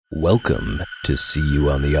Welcome to See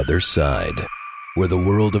You on the Other Side, where the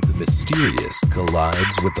world of the mysterious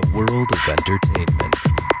collides with the world of entertainment.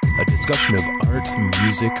 A discussion of art,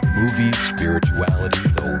 music, movies, spirituality,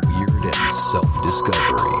 the weird, and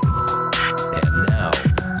self-discovery. And now,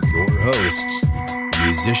 your hosts,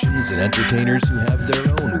 musicians and entertainers who have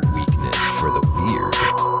their own weakness for the weird,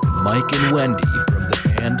 Mike and Wendy from the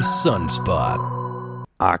band Sunspot.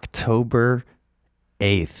 October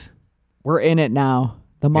 8th. We're in it now.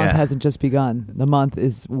 The month hasn't just begun. The month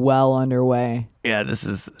is well underway. Yeah,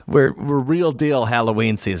 we're real deal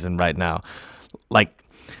Halloween season right now. Like,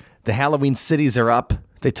 the Halloween cities are up.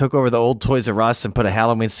 They took over the old Toys R Us and put a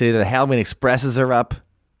Halloween city. The Halloween Expresses are up.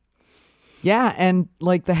 Yeah, and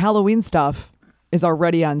like the Halloween stuff is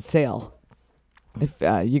already on sale. If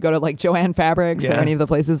you go to like Joann Fabrics or any of the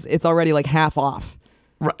places, it's already like half off.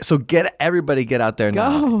 Right, so everybody get out there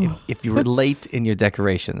now. If you were late in your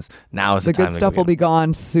decorations, now is the time. The good stuff will be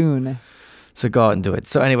gone soon. So go out and do it.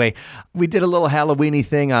 So anyway, we did a little Halloween-y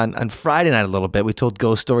thing on Friday night a little bit. We told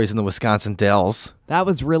ghost stories in the Wisconsin Dells. That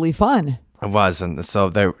was really fun. It was, and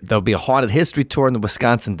so there'll be a haunted history tour in the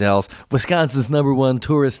Wisconsin Dells, Wisconsin's #1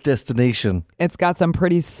 tourist destination. It's got some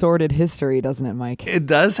pretty sordid history, doesn't it, Mike? It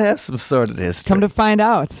does have some sordid history. Come to find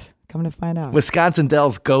out.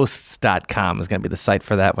 WisconsinDellsGhosts.com is going to be the site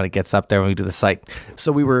for that when it gets up there when we do the site.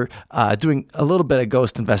 So we were doing a little bit of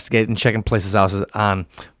ghost investigating, checking places out on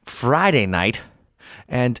Friday night.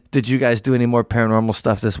 And did you guys do any more paranormal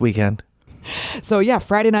stuff this weekend? So yeah,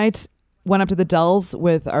 Friday night, went up to the Dells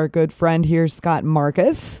with our good friend here, Scott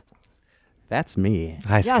Marcus. That's me.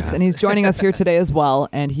 Hi, Scott. Yes, and he's joining us here today as well.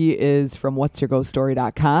 And he is from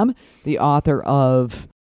whatsyourghoststory.com, the author of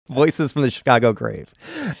Voices from the Chicago Grave,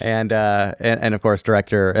 and of course,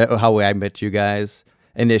 director How I Met You Guys.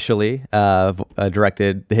 Initially,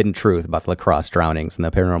 directed The Hidden Truth about the lacrosse drownings and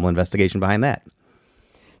the paranormal investigation behind that.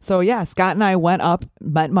 So yeah, Scott and I went up,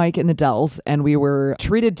 met Mike in the Dells, and we were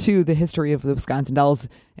treated to the history of the Wisconsin Dells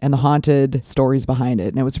and the haunted stories behind it.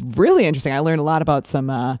 And it was really interesting. I learned a lot about some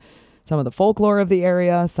of the folklore of the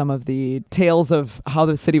area, some of the tales of how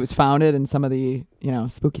the city was founded, and some of the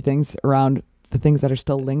spooky things around the things that are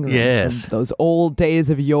still lingering from those old days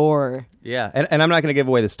of yore. Yeah, and I'm not going to give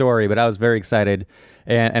away the story, but I was very excited,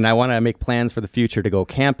 and I want to make plans for the future to go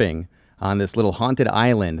camping on this little haunted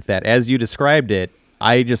island that, as you described it,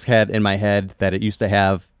 I just had in my head that it used to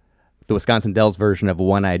have the Wisconsin Dells version of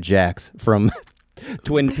One-Eyed Jacks from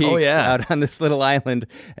Twin Peaks out on this little island.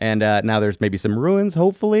 And now there's maybe some ruins,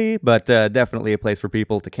 hopefully, but definitely a place for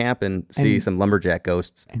people to camp and see some lumberjack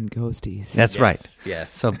ghosts. And ghosties. That's right.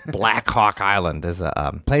 Yes. So Black Hawk Island is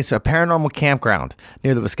a paranormal campground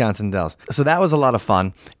near the Wisconsin Dells. So that was a lot of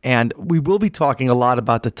fun. And we will be talking a lot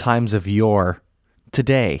about the times of yore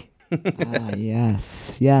today.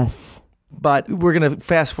 Yes. But we're going to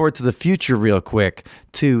fast forward to the future real quick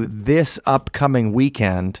to this upcoming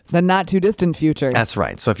weekend. The not too distant future. That's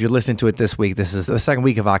right. So if you're listening to it this week, this is the second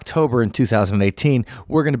week of October in 2018.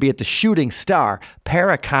 We're going to be at the Shooting Star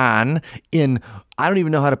Paracon in, I don't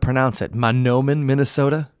even know how to pronounce it, Mahnomen,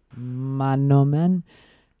 Minnesota? Mahnomen?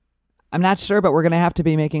 I'm not sure, but we're going to have to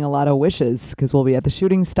be making a lot of wishes because we'll be at the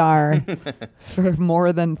Shooting Star for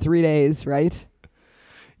more than 3 days, right?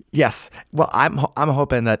 Yes. Well, I'm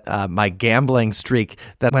hoping that my gambling streak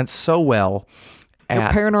that went so well. Your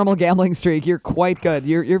paranormal gambling streak, you're quite good.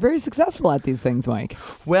 You're very successful at these things, Mike.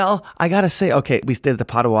 Well, I got to say, okay, we stayed at the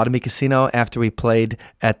Potawatomi Casino after we played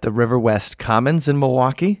at the River West Commons in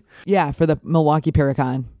Milwaukee. Yeah, for the Milwaukee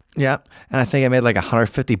Paracon. Yeah, and I think I made like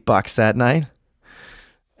 $150 that night.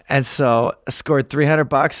 And so I scored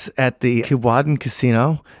 $300 at the Kewadin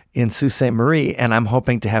Casino in Sault Ste. Marie, and I'm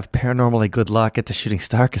hoping to have paranormally good luck at the Shooting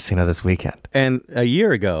Star Casino this weekend. And a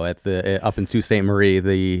year ago at the up in Sault Ste. Marie,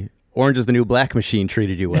 the Orange is the New Black machine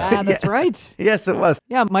treated you well. Yeah, that's right. Yes, it was.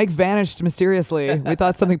 Yeah, Mike vanished mysteriously. We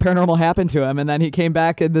thought something paranormal happened to him, and then he came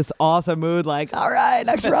back in this awesome mood like, all right,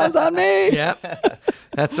 next round's on me. Yep.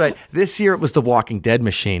 That's right. This year it was the Walking Dead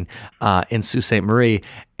machine in Sault Ste. Marie,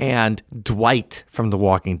 and Dwight from The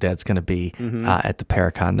Walking Dead's going to be at the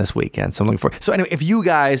Paracon this weekend. So I'm looking forward. So anyway, if you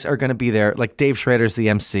guys are going to be there, like Dave Schrader's the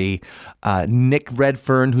MC, Nick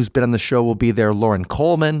Redfern, who's been on the show, will be there. Lauren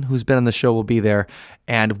Coleman, who's been on the show, will be there.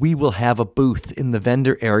 And we will have a booth in the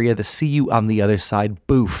vendor area, the See You on the Other Side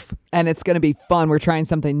booth. And it's going to be fun. We're trying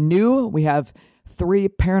something new. We have 3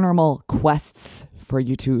 paranormal quests for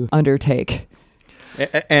you to undertake.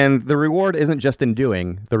 And the reward isn't just in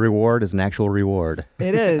doing. The reward is an actual reward.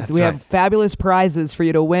 It is. We have fabulous prizes for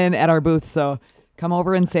you to win at our booth. So come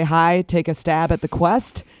over and say hi, take a stab at the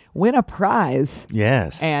quest, win a prize.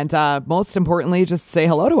 Yes. And most importantly, just say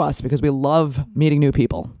hello to us because we love meeting new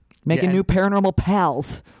people, making new paranormal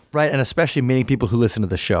pals. Right, and especially meeting people who listen to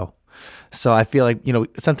the show. So I feel like,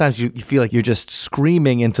 sometimes you feel like you're just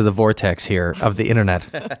screaming into the vortex here of the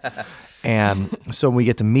internet. And so when we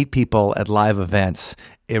get to meet people at live events,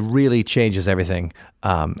 it really changes everything.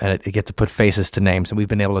 And it gets to put faces to names. And we've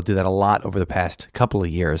been able to do that a lot over the past couple of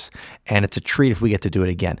years. And it's a treat if we get to do it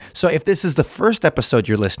again. So if this is the first episode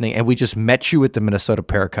you're listening and we just met you at the Minnesota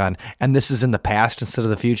Paracon and this is in the past instead of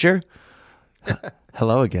the future,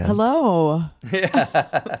 hello again. Hello.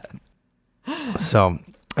 So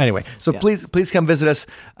anyway, please come visit us.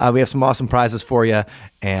 We have some awesome prizes for you,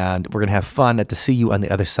 and we're going to have fun at the See You on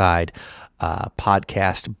the Other Side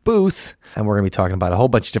podcast booth, and we're going to be talking about a whole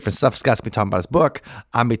bunch of different stuff. Scott's going to be talking about his book.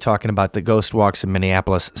 I'm going to be talking about the ghost walks in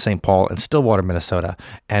Minneapolis, St. Paul, and Stillwater, Minnesota,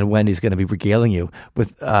 and Wendy's going to be regaling you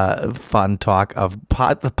with fun talk of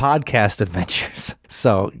the podcast adventures.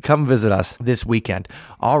 So come visit us this weekend.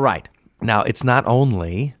 All right. Now, it's not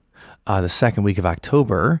only the second week of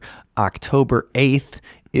October. October 8th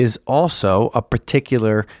is also a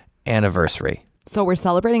particular anniversary. So we're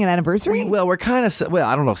celebrating an anniversary? We're kind of,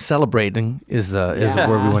 I don't know, celebrating is the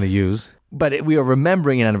word we want to use. But we are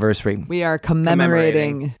remembering an anniversary. We are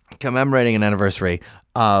commemorating an anniversary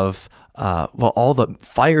of, all the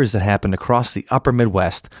fires that happened across the upper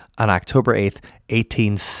Midwest on October 8th,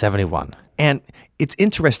 1871. And it's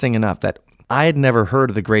interesting enough that I had never heard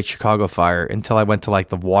of the Great Chicago Fire until I went to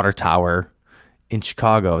the water tower in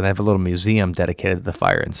Chicago, and I have a little museum dedicated to the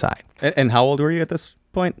fire inside. And how old were you at this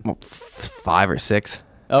point? 5 or 6.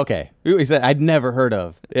 Okay. You said I'd never heard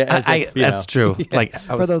of. That's true.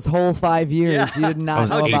 For those whole 5 years, you did not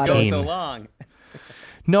know about it. it. So long.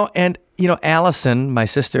 No, and Allison, my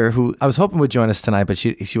sister, who I was hoping would join us tonight, but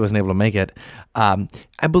she wasn't able to make it. I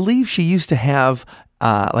believe she used to have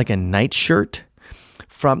a nightshirt.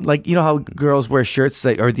 From how girls wear shirts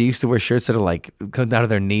they used to wear shirts that are come down to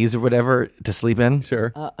their knees or whatever to sleep in.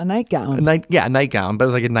 Sure, a nightgown. A nightgown, but it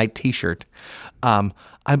was like a night T-shirt.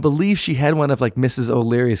 I believe she had one of Mrs.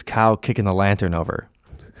 O'Leary's cow kicking the lantern over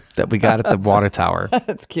that we got at the water tower.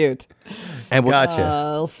 That's cute. And Gotcha.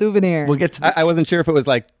 A little souvenir. We'll get to. I wasn't sure if it was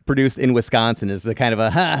produced in Wisconsin as a kind of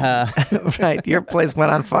a Right, your place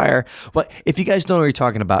went on fire. Well, if you guys don't know what you're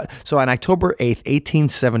talking about, so on October 8th,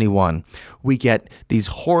 1871, we get these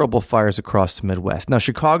horrible fires across the Midwest. Now,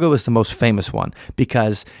 Chicago is the most famous one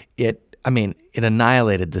because it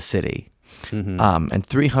annihilated the city, and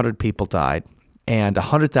 300 people died, and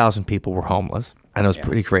 100,000 people were homeless, and it was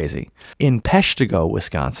pretty crazy. In Peshtigo,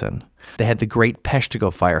 Wisconsin, they had the Great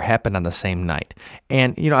Peshtigo Fire happen on the same night.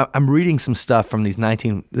 And, I'm reading some stuff from this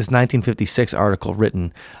 1956 article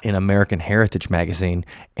written in American Heritage magazine.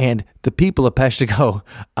 And the people of Peshtigo,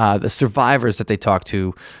 the survivors that they talked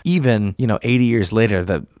to, even, 80 years later,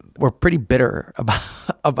 that were pretty bitter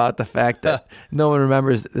about the fact that no one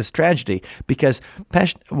remembers this tragedy. Because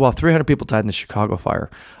 300 people died in the Chicago fire.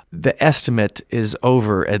 The estimate is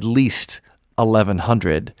over at least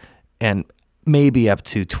 1,100 and maybe up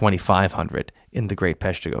to 2,500 in the Great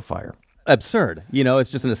Peshtigo Fire. Absurd. It's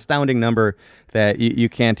just an astounding number that you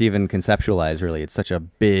can't even conceptualize, really. It's such a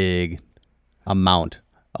big amount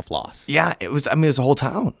of loss. Yeah, it was a whole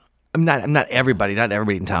town. Not everybody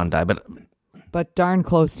in town died, but darn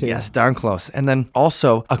close to. Yes, darn close. And then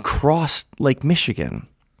also across Lake Michigan,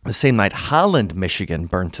 the same night, Holland, Michigan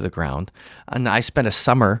burned to the ground. And I spent a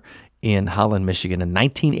summer in Holland, Michigan in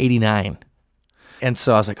 1989. And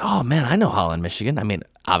so I was like, oh, man, I know Holland, Michigan.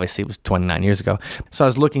 Obviously, it was 29 years ago. So I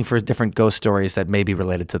was looking for different ghost stories that may be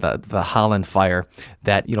related to the Holland fire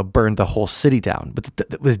that, burned the whole city down. But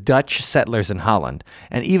it was Dutch settlers in Holland.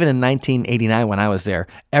 And even in 1989, when I was there,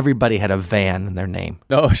 everybody had a van in their name.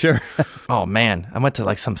 Oh, sure. Oh, man. I went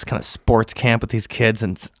to some kind of sports camp with these kids,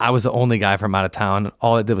 and I was the only guy from out of town.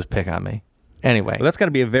 All they did was pick on me. Anyway. Well, that's got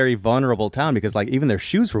to be a very vulnerable town because, even their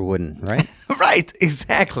shoes were wooden, right? Right.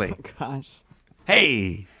 Exactly. Oh, gosh.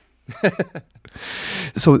 Hey.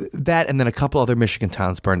 So that, and then a couple other Michigan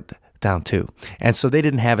towns burned down too. And so they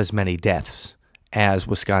didn't have as many deaths as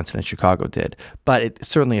Wisconsin and Chicago did. But it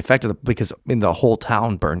certainly affected them because the whole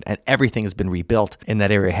town burned and everything has been rebuilt in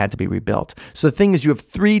that area had to be rebuilt. So the thing is, you have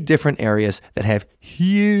 3 different areas that have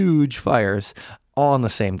huge fires all on the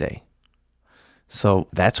same day. So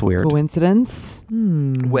that's weird. Coincidence?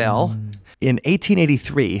 Well, in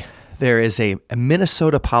 1883, there is a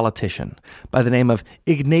Minnesota politician by the name of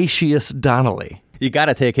Ignatius Donnelly. You got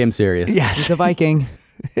to take him serious. Yes. He's a Viking.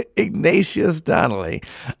 Ignatius Donnelly,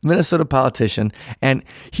 Minnesota politician. And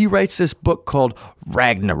he writes this book called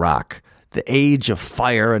Ragnarok, The Age of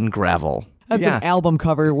Fire and Gravel. That's an album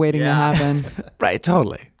cover waiting to happen. Right,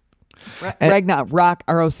 totally. Ragnarok,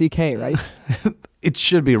 R-O-C-K, right? It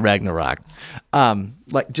should be Ragnarok,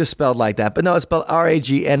 like just spelled like that. But no, it's spelled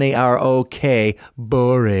Ragnarok.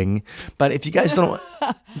 Boring. But if you guys don't know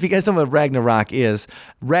what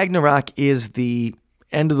Ragnarok is the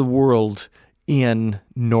end of the world in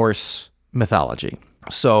Norse mythology.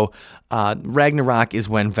 So Ragnarok is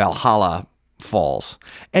when Valhalla falls.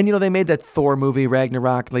 And, they made that Thor movie,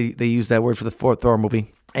 Ragnarok. They used that word for the Thor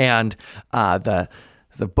movie. And the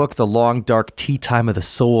book, The Long Dark Tea Time of the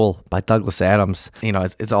Soul by Douglas Adams,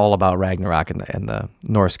 it's all about Ragnarok and the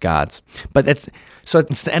Norse gods. But it's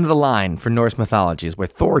the end of the line for Norse mythology is where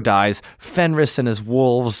Thor dies, Fenris and his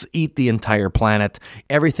wolves eat the entire planet,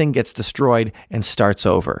 everything gets destroyed and starts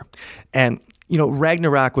over. And,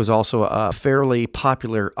 Ragnarok was also a fairly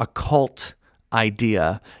popular occult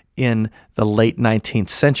idea in the late 19th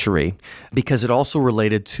century because it also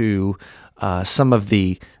related to some of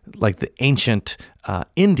the ancient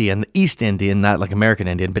Indian, East Indian, not like American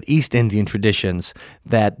Indian, but East Indian traditions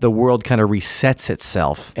that the world kind of resets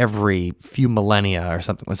itself every few millennia or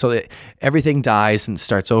something. So everything dies and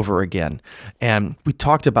starts over again. And we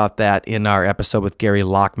talked about that in our episode with Gary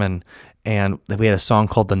Lockman, and we had a song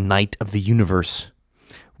called The Night of the Universe,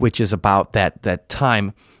 which is about that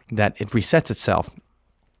time that it resets itself.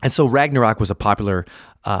 And so Ragnarok was a popular,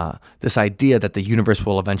 this idea that the universe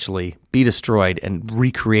will eventually be destroyed and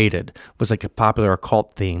recreated was like a popular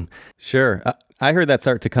occult theme. Sure. I heard that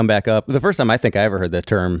start to come back up. The first time I think I ever heard the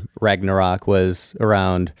term Ragnarok was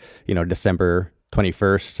around, December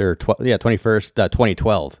 21st or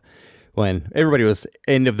 2012. When everybody was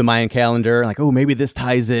end of the Mayan calendar, like, oh, maybe this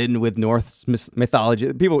ties in with Norse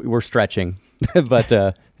mythology. People were stretching, but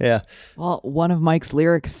yeah. Well, one of Mike's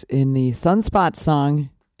lyrics in the Sunspot song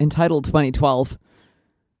entitled 2012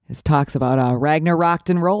 talks about Ragnarok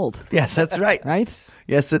and rolled. Yes, that's right. Right?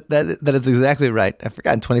 Yes, that is exactly right. I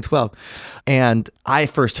forgot in 2012. And I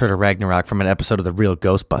first heard of Ragnarok from an episode of The Real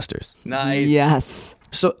Ghostbusters. Nice. Yes.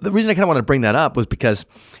 So the reason I kind of want to bring that up was because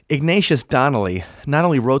Ignatius Donnelly not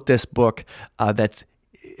only wrote this book that's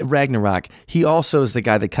Ragnarok, he also is the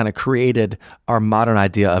guy that kind of created our modern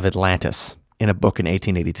idea of Atlantis in a book in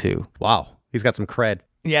 1882. Wow. He's got some cred.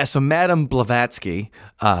 Yeah, so Madame Blavatsky,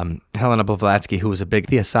 Helena Blavatsky, who was a big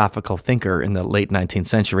theosophical thinker in the late 19th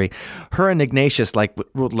century, her and Ignatius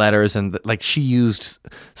wrote letters, and she used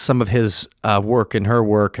some of his work in her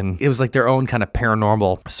work, and it was like their own kind of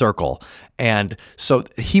paranormal circle. And so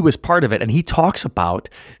he was part of it, and he talks about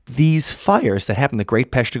these fires that happened, the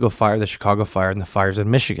Great Peshtigo Fire, the Chicago Fire, and the fires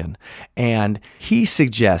in Michigan. And he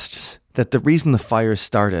suggests that the reason the fires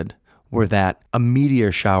started were that a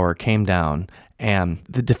meteor shower came down and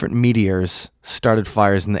the different meteors started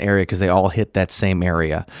fires in the area because they all hit that same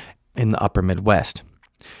area in the upper Midwest.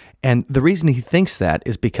 And the reason he thinks that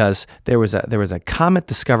is because there was a comet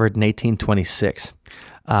discovered in 1826,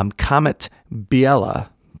 Comet Biela,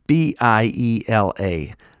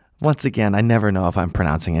 Biela. Once again, I never know if I'm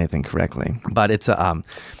pronouncing anything correctly, but it's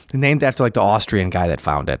named after the Austrian guy that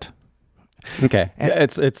found it. Okay,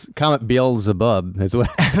 it's Comet Beelzebub is what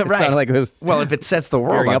it right. sounded like it was. Well, if it sets the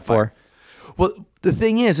world up for. Well, the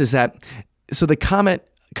thing is that so the comet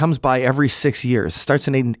comes by every 6 years. It starts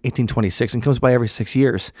in 1826 and comes by every 6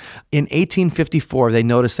 years. In 1854, they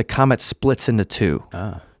noticed the comet splits into two.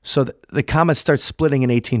 Ah. So the comet starts splitting in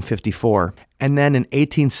 1854, and then in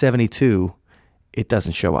 1872, it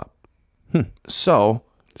doesn't show up.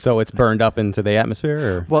 So it's burned up into the atmosphere?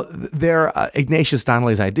 Or? Well, Ignatius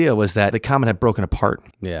Donnelly's idea was that the comet had broken apart.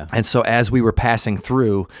 Yeah. And so as we were passing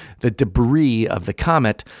through the debris of the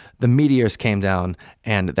comet, the meteors came down,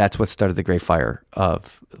 and that's what started the Great Fire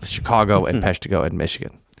of Chicago and Peshtigo and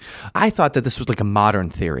Michigan. I thought that this was like a modern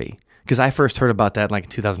theory because I first heard about that in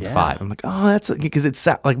 2005. Yeah. I'm like, oh, that's because it's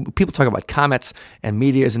like people talk about comets and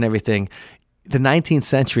meteors and everything. The 19th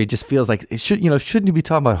century just feels like it shouldn't you be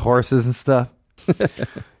talking about horses and stuff?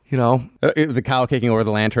 The cow kicking over the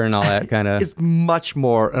lantern and all that kind of. It's much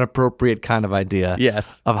more an appropriate kind of idea.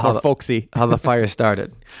 Yes, of how folksy how the fire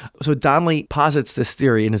started. So Donnelly posits this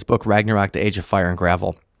theory in his book Ragnarok: The Age of Fire and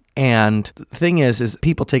Gravel. And the thing is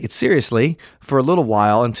people take it seriously for a little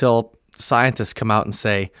while until scientists come out and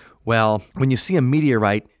say, well, when you see a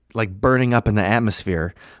meteorite burning up in the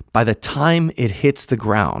atmosphere, by the time it hits the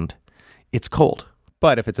ground, it's cold.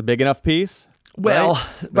 But if it's a big enough piece, then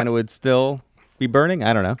it would still be burning?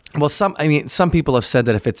 I don't know. Well, some people have said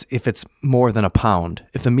that if it's more than a pound,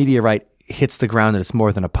 if the meteorite hits the ground and it's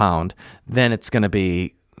more than a pound, then it's going to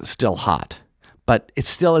be still hot. But it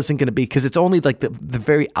still isn't going to be, because it's only the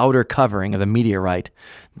very outer covering of the meteorite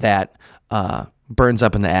that burns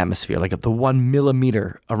up in the atmosphere. The 1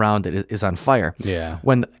 millimeter around it is on fire. Yeah.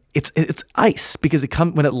 When it's ice, because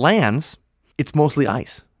when it lands, it's mostly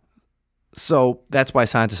ice. So that's why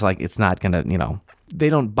scientists are like, it's not going to, they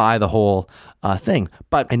don't buy the whole thing.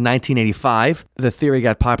 But in 1985, the theory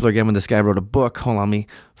got popular again when this guy wrote a book. Hold on, let me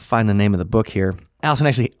find the name of the book here. Allison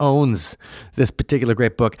actually owns this particular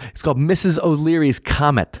great book. It's called Mrs. O'Leary's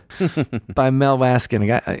Comet by Mel Waskin.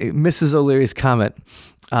 Mrs. O'Leary's Comet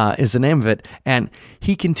is the name of it. And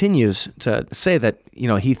he continues to say that,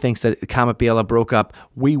 he thinks that Comet Biela broke up.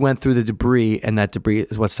 We went through the debris, and that debris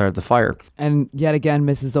is what started the fire. And yet again,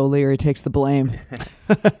 Mrs. O'Leary takes the blame.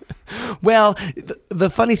 Well, the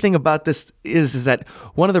funny thing about this is that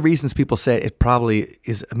one of the reasons people say it probably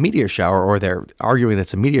is a meteor shower, or they're arguing that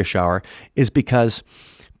it's a meteor shower, is because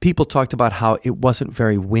people talked about how it wasn't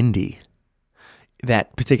very windy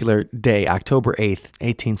that particular day, October 8th,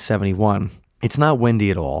 1871. It's not windy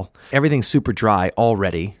at all. Everything's super dry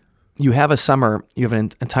already. You have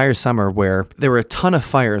an entire summer where there were a ton of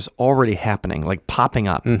fires already happening, like popping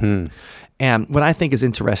up. Mm-hmm. And what I think is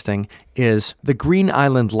interesting is the Green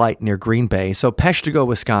Island Light near Green Bay. So Peshtigo,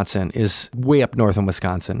 Wisconsin is way up north in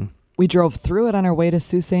Wisconsin. We drove through it on our way to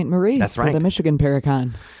Sault Ste. Marie. That's for right. the Michigan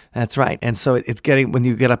Paracon. That's right. And so it's getting, when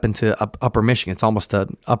you get up into upper Michigan, it's almost to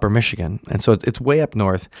upper Michigan. And so it's way up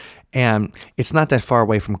north, and it's not that far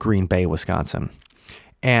away from Green Bay, Wisconsin.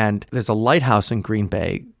 And there's a lighthouse in Green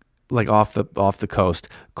Bay, like off the coast,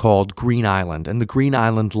 called Green Island. And the Green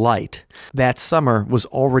Island Light that summer was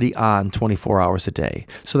already on 24 hours a day.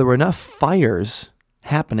 So there were enough fires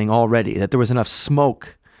happening already that there was enough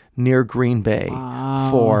smoke near Green Bay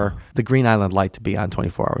for the Green Island Light to be on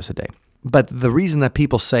 24 hours a day. But the reason that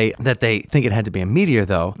people say that they think it had to be a meteor,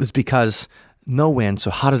 though, is because no wind.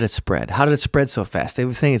 So how did it spread? How did it spread so fast? They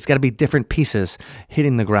were saying it's got to be different pieces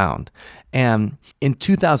hitting the ground. And in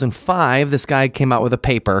 2005, this guy came out with a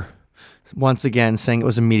paper, once again saying it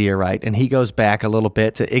was a meteorite. And he goes back a little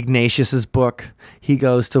bit to Ignatius's book. He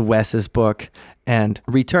goes to Wes's book and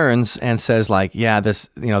returns and says, like, yeah, this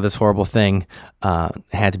horrible thing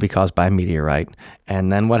had to be caused by a meteorite.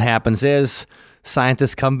 And then what happens is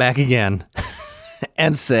scientists come back again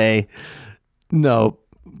and say, no,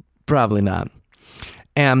 probably not.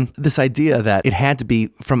 And this idea that it had to be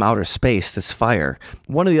from outer space, this fire,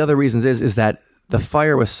 one of the other reasons is that the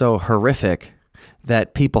fire was so horrific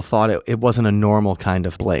that people thought it wasn't a normal kind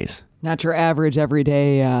of blaze. Not your average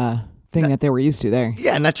everyday thing that they were used to there.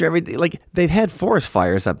 Yeah, not your everyday. Like, they've had forest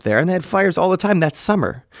fires up there, and they had fires all the time that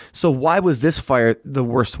summer. So why was this fire the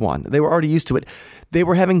worst one? They were already used to it. They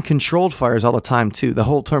were having controlled fires all the time, too. The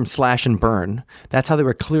whole term slash and burn, that's how they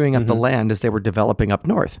were clearing up the land as they were developing up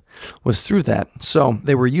north, was through that. So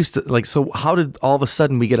they were used to, so how did all of a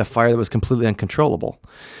sudden we get a fire that was completely uncontrollable?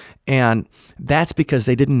 And that's because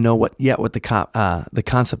they didn't know what the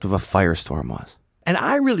concept of a firestorm was. And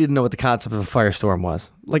I really didn't know what the concept of a firestorm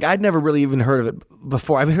was. Like, I'd never really even heard of it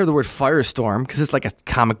before. I've heard the word firestorm because it's like a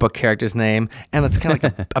comic book character's name, and it's kind of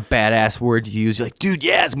like a badass word to use. You're like, dude,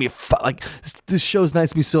 yeah, it's gonna be like this show's nice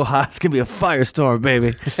to be so hot. It's gonna be a firestorm,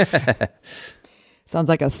 baby. Sounds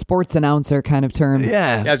like a sports announcer kind of term.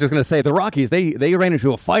 Yeah. I was just going to say, the Rockies, they ran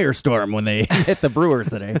into a firestorm when they hit the Brewers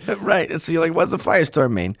today. Right. So you're like, what's a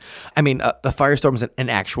firestorm mean? I mean, the firestorm is an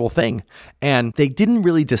actual thing. And they didn't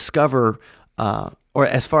really discover, or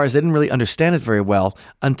as far as they didn't really understand it very well,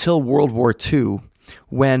 until World War II,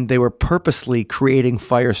 when they were purposely creating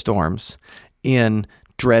firestorms in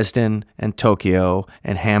Dresden and Tokyo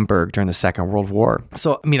and Hamburg during the Second World War.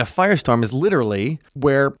 So, I mean, a firestorm is literally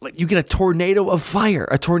where you get a tornado of fire,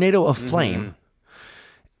 a tornado of flame.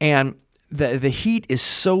 And the heat is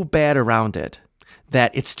so bad around it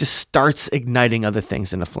that it just starts igniting other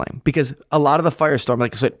things in a flame. Because a lot of the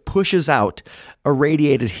firestorm, so it pushes out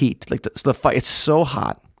irradiated heat. The fire, it's so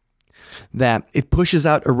hot that it pushes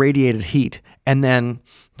out irradiated heat, and then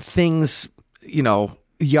things,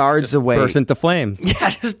 yards just away, burst into flame.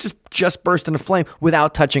 Yeah, just burst into flame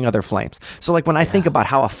without touching other flames. So when I think about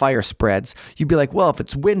how a fire spreads, you'd be like, well, if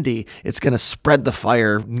it's windy, it's going to spread the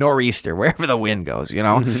fire nor'easter, wherever the wind goes,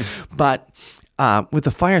 But with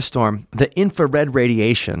the firestorm, the infrared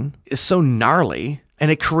radiation is so gnarly,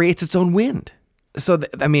 and it creates its own wind. So,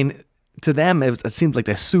 to them, it seemed like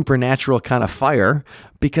a supernatural kind of fire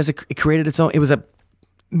because it created its own. It was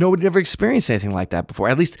nobody had ever experienced anything like that before,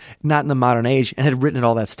 at least not in the modern age, and had written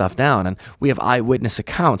all that stuff down. And we have eyewitness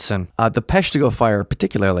accounts. And the Peshtigo fire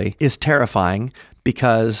particularly is terrifying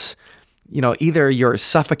because, either you're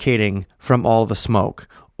suffocating from all the smoke,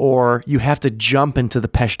 or you have to jump into the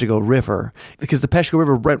Peshtigo River, because the Peshtigo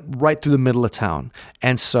River went right through the middle of town.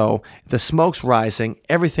 And so the smoke's rising,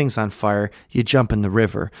 everything's on fire, you jump in the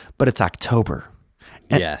river, but it's October.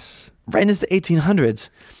 And yes. Right into the 1800s,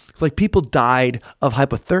 people died of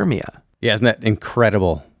hypothermia. Yeah, isn't that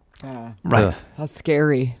incredible? Yeah. Right. Ugh. How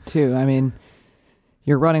scary, too. I mean,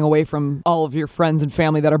 you're running away from all of your friends and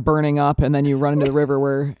family that are burning up, and then you run into the river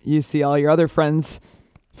where you see all your other friends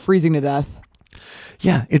freezing to death.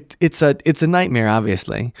 Yeah, it's a nightmare,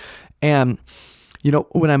 obviously. And,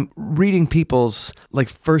 when I'm reading people's like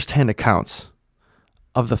firsthand accounts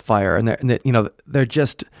of the fire, and they're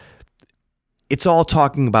just, it's all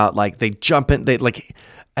talking about like they jump in, they like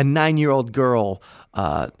a 9-year-old girl,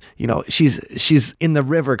 she's in the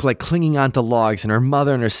river like clinging onto logs, and her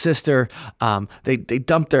mother and her sister, they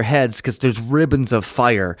dump their heads because there's ribbons of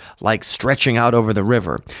fire like stretching out over the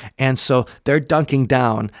river, and so they're dunking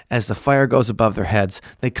down as the fire goes above their heads.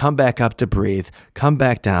 They come back up to breathe, come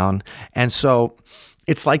back down, and so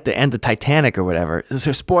it's like the end of Titanic or whatever.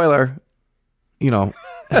 So spoiler,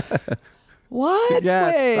 What? Yeah,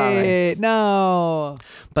 Wait, no.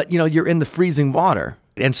 but you're in the freezing water,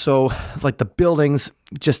 and so like the buildings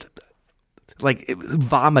just like it was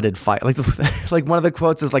vomited fire. Like one of the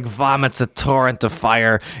quotes is like vomits a torrent of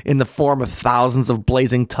fire in the form of thousands of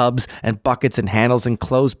blazing tubs and buckets and handles and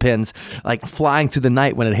clothespins, like flying through the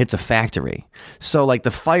night when it hits a factory. So like the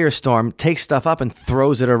firestorm takes stuff up and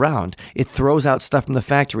throws it around. It throws out stuff from the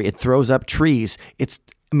factory. It throws up trees. It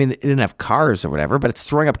didn't have cars or whatever, but it's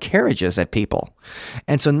throwing up carriages at people.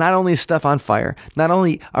 And so not only is stuff on fire, not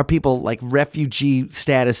only are people like refugee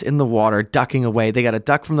status in the water ducking away, they got to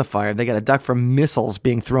duck from the fire, they got to duck from missiles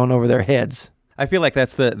being thrown over their heads. I feel like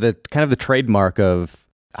that's the kind of the trademark of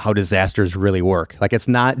how disasters really work. Like it's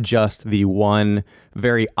not just the one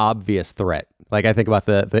very obvious threat. Like I think about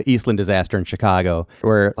the Eastland disaster in Chicago,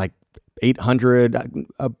 where like 800,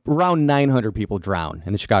 around 900 people drown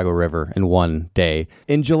in the Chicago River in one day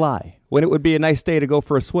in July, when it would be a nice day to go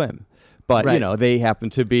for a swim. But, Right. They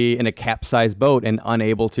happen to be in a capsized boat and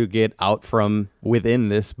unable to get out from within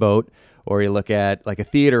this boat. Or you look at like a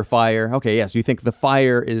theater fire. Okay, yes, you think the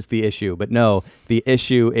fire is the issue. But no, the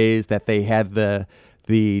issue is that they had the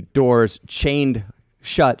doors chained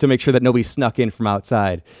shut to make sure that nobody snuck in from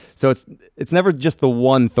outside. So it's never just the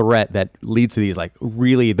one threat that leads to these like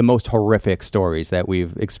really the most horrific stories that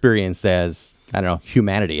we've experienced as, I don't know,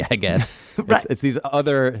 humanity, I guess. Right. It's these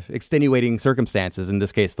other extenuating circumstances, in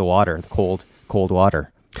this case the water, the cold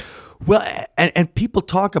water. Well, and people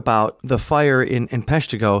talk about the fire in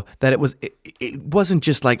Peshtigo, that it wasn't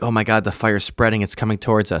just like, oh my God, the fire's spreading, it's coming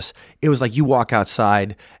towards us. It was like you walk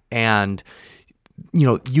outside and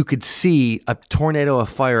you could see a tornado of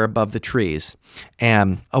fire above the trees,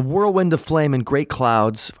 and a whirlwind of flame and great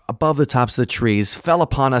clouds above the tops of the trees fell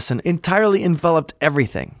upon us and entirely enveloped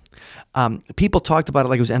everything. People talked about it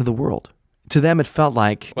like it was the end of the world. To them, it felt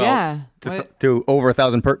like, Yeah. To over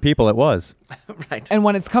 1,000 people, it was. right. And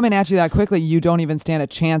when it's coming at you that quickly, you don't even stand a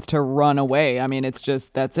chance to run away. I mean, it's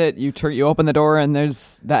just, that's it. You open the door and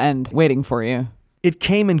there's the end waiting for you. It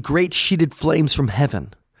came in great sheeted flames from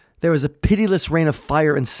heaven. There was a pitiless rain of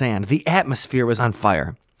fire and sand. The atmosphere was on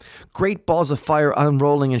fire. Great balls of fire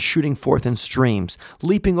unrolling and shooting forth in streams,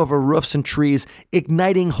 leaping over roofs and trees,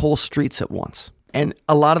 igniting whole streets at once. And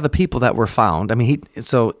a lot of the people that were found,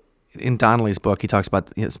 in Donnelly's book, he talks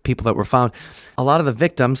about his people that were found. A lot of the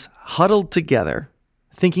victims huddled together,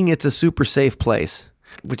 thinking it's a super safe place,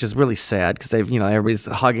 which is really sad because everybody's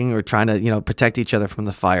hugging or trying to, protect each other from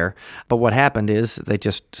the fire. But what happened is they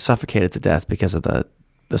just suffocated to death because of the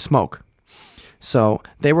smoke. So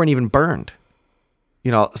they weren't even burned. A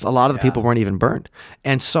lot of the people weren't even burned.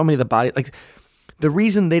 And so many of the bodies, like the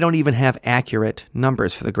reason they don't even have accurate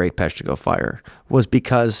numbers for the Great Peshtigo fire was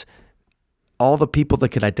because all the people that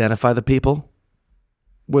could identify the people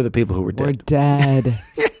were the people who were dead. We're dead.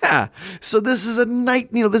 Yeah. So this is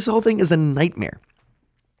this whole thing is a nightmare.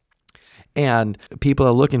 And people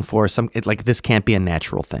are looking for this can't be a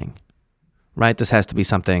natural thing. Right? This has to be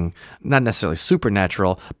something not necessarily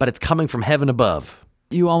supernatural, but it's coming from heaven above.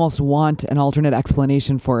 You almost want an alternate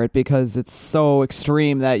explanation for it because it's so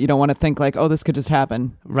extreme that you don't want to think like, oh, this could just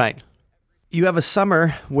happen. Right. You have a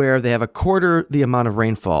summer where they have a quarter the amount of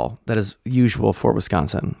rainfall that is usual for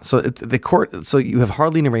Wisconsin. So so you have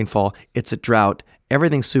hardly any rainfall. It's a drought.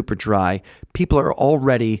 Everything's super dry. People are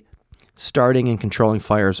already starting and controlling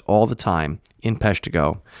fires all the time in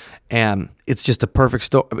Peshtigo. And it's just a perfect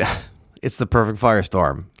storm. It's the perfect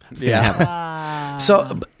firestorm. It's going to happen.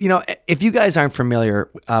 So, if you guys aren't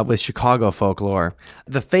familiar with Chicago folklore,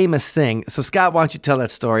 the famous thing, so Scott, why don't you tell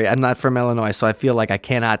that story? I'm not from Illinois, so I feel like I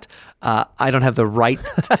don't have the right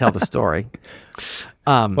to tell the story.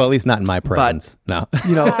 Well, at least not in my presence. No.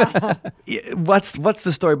 You know, what's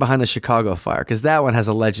the story behind the Chicago fire? Because that one has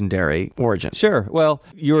a legendary origin. Sure. Well,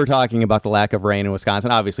 you were talking about the lack of rain in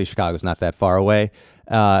Wisconsin. Obviously, Chicago's not that far away.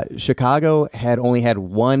 Chicago had only had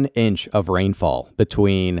 1 inch of rainfall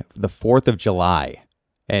between the 4th of July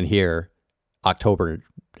and here, October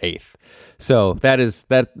 8th. So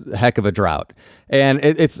that heck of a drought. And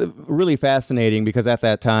it's really fascinating because at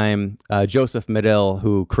that time, Joseph Medill,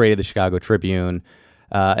 who created the Chicago Tribune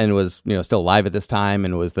and was still alive at this time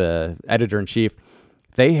and was the editor-in-chief,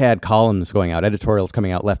 they had columns going out, editorials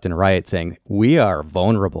coming out left and right saying, we are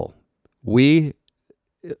vulnerable. We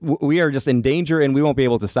are just in danger and we won't be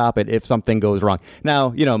able to stop it if something goes wrong.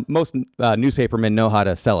 Now, most newspapermen know how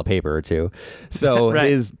to sell a paper or two. So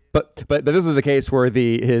right. But this is a case where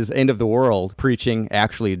his end of the world preaching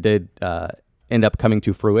actually did end up coming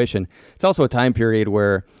to fruition. It's also a time period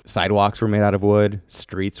where sidewalks were made out of wood,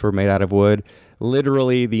 streets were made out of wood.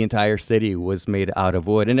 Literally the entire city was made out of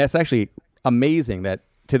wood. And that's actually amazing that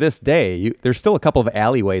to this day, there's still a couple of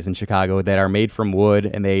alleyways in Chicago that are made from wood,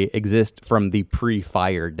 and they exist from the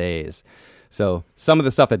pre-fire days. So some of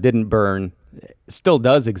the stuff that didn't burn still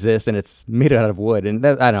does exist, and it's made out of wood. And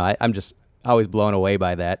I don't know, I'm just always blown away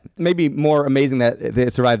by that. Maybe more amazing that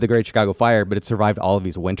it survived the Great Chicago Fire, but it survived all of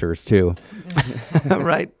these winters too.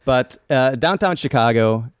 Right. But downtown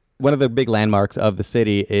Chicago, one of the big landmarks of the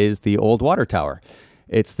city is the old water tower.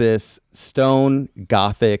 It's this stone,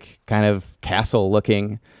 Gothic, kind of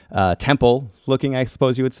castle-looking, temple-looking, I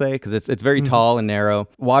suppose you would say, because it's very tall and narrow.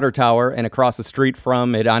 Water tower, and across the street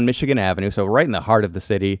from it on Michigan Avenue, so right in the heart of the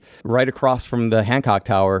city, right across from the Hancock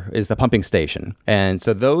Tower is the pumping station. And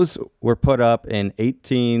so those were put up in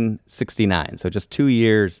 1869, so just 2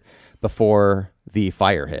 years before the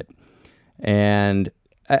fire hit. And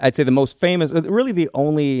I'd say the most famous, really the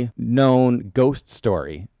only known ghost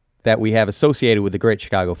story that we have associated with the Great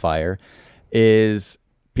Chicago Fire is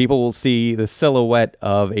people will see the silhouette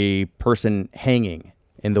of a person hanging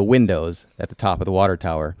in the windows at the top of the water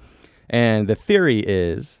tower. And the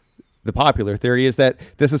popular theory is that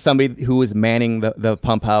this is somebody who is manning the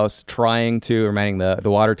pump house, or manning the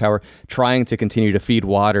water tower, trying to continue to feed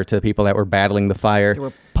water to the people that were battling the fire. They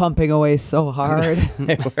were pumping away so hard.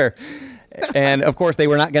 They were. And of course, they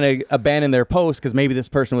were not going to abandon their post because maybe this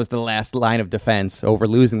person was the last line of defense over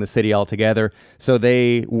losing the city altogether. So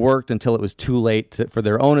they worked until it was too late for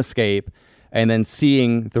their own escape, and then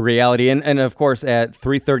seeing the reality. And of course, at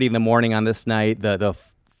 3:30 in the morning on this night, the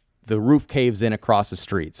roof caves in across the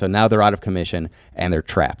street. So now they're out of commission and they're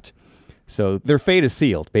trapped. So their fate is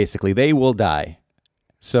sealed. Basically, they will die.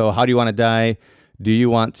 So how do you want to die? Do you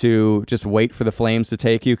want to just wait for the flames to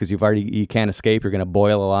take you because you can't escape? You're going to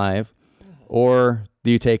boil alive. Or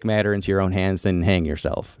do you take matter into your own hands and hang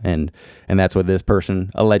yourself? And that's what this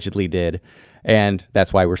person allegedly did. And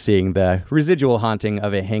that's why we're seeing the residual haunting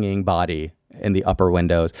of a hanging body in the upper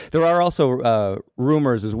windows. There are also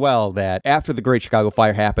rumors as well that after the Great Chicago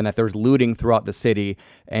Fire happened, that there was looting throughout the city.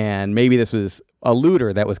 And maybe this was a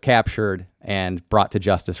looter that was captured and brought to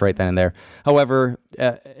justice right then and there. However,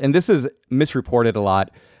 and this is misreported a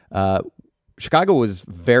lot, Chicago was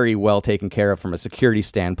very well taken care of from a security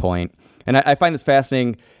standpoint. And I find this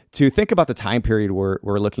fascinating to think about the time period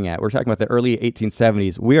we're looking at. We're talking about the early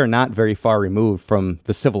 1870s. We are not very far removed from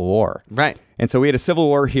the Civil War. Right. And so we had a Civil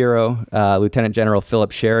War hero, Lieutenant General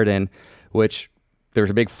Philip Sheridan, which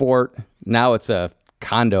there's a big fort. Now it's a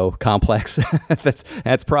condo complex.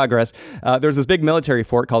 That's progress. There's this big military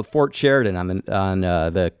fort called Fort Sheridan on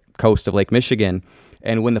the coast of Lake Michigan.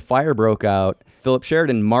 And when the fire broke out, Philip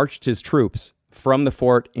Sheridan marched his troops from the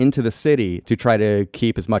fort into the city to try to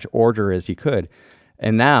keep as much order as he could.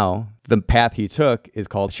 And now the path he took is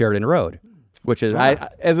called Sheridan Road, which is,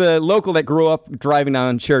 as a local that grew up driving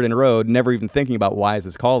down Sheridan Road, never even thinking about why is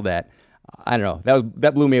this called that. I don't know.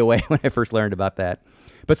 That blew me away when I first learned about that.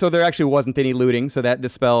 But so there actually wasn't any looting, so that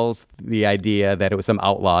dispels the idea that it was some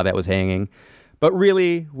outlaw that was hanging. But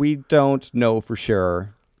really, we don't know for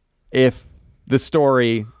sure if the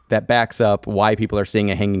story that backs up why people are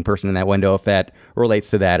seeing a hanging person in that window, if that relates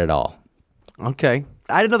to that at all. Okay.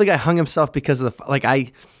 I didn't know the guy hung himself because of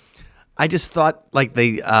I just thought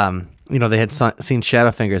they had seen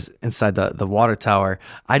shadow fingers inside the water tower.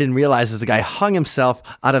 I didn't realize the guy hung himself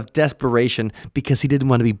out of desperation because he didn't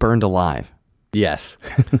want to be burned alive. Yes.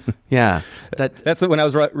 Yeah. That's when I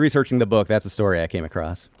was researching the book. That's a story I came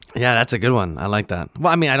across. Yeah, that's a good one. I like that.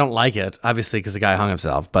 Well, I mean, I don't like it, obviously, because the guy hung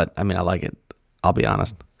himself, but I mean, I like it. I'll be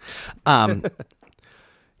honest. But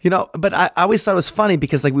I always thought it was funny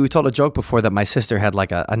because we were told a joke before that my sister had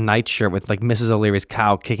a nightshirt with Mrs. O'Leary's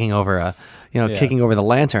cow kicking over kicking over the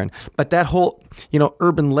lantern. But that whole,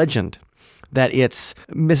 urban legend that it's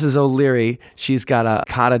Mrs. O'Leary. She's got a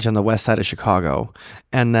cottage on the west side of Chicago.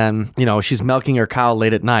 And then, she's milking her cow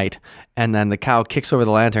late at night. And then the cow kicks over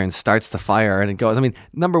the lantern and starts the fire. And it goes,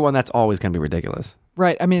 number one, that's always going to be ridiculous.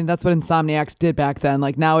 Right. That's what insomniacs did back then.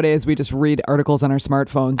 Like nowadays, we just read articles on our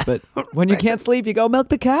smartphones. But when you can't sleep, you go milk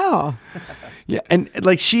the cow. Yeah. And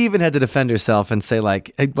like she even had to defend herself and say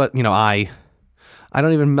like, hey, but, I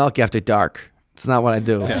don't even milk after dark. It's not what I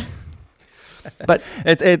do. Yeah. But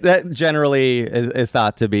that generally is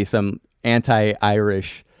thought to be some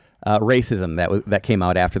anti-Irish racism that came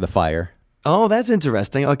out after the fire. Oh, that's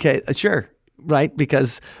interesting. Okay, sure, right?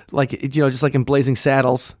 Because just like in Blazing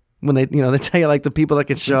Saddles, when they they tell you like the people that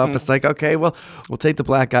can show up, it's like, okay, well, we'll take the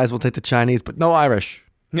black guys, we'll take the Chinese, but no Irish.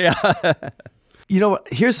 Yeah. You know what?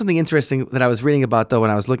 Here's something interesting that I was reading about, though,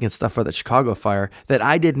 when I was looking at stuff for the Chicago fire that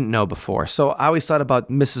I didn't know before. So I always thought about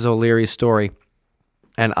Mrs. O'Leary's story,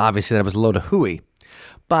 and obviously that was a load of hooey.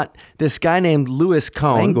 But this guy named Lewis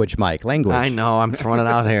Cohn. Language, Mike, language. I know, I'm throwing it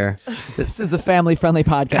out here. This is a family-friendly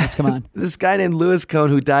podcast. Come on. This guy named Lewis Cohn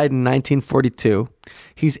who died in 1942.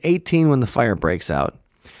 He's 18 when the fire breaks out.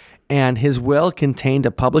 And his will contained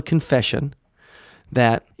a public confession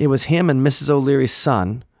that it was him and Mrs. O'Leary's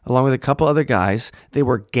son, along with a couple other guys. They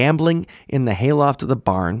were gambling in the hayloft of the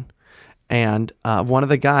barn, and one of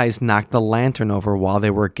the guys knocked the lantern over while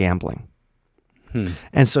they were gambling.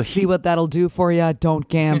 And so See what that'll do for you? Don't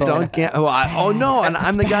gamble. Don't gamble. Oh no! And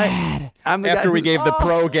I'm the guy. I'm the guy. After we gave the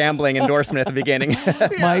pro gambling endorsement at the beginning.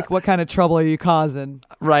 Mike, what kind of trouble are you causing?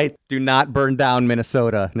 Right. Do not burn down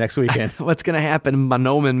Minnesota next weekend. What's gonna happen in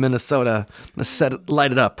Monoman, Minnesota? I'm gonna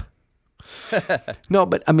light it up. No,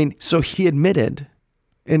 but so he admitted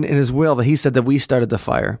in his will that he said that we started the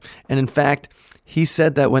fire, and in fact, he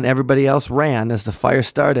said that when everybody else ran as the fire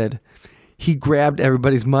started, he grabbed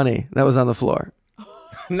everybody's money that was on the floor.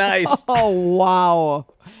 Nice. Oh, wow.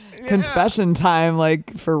 Yeah. Confession time,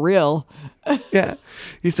 like for real. Yeah.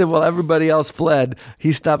 He said, well, everybody else fled.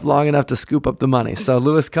 He stopped long enough to scoop up the money. So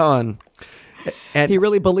Lewis Cohn. And he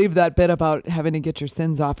really believed that bit about having to get your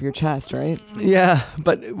sins off your chest, right? Yeah.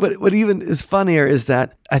 But what even is funnier is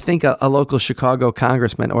that I think a local Chicago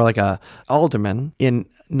congressman or like a alderman in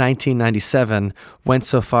 1997 went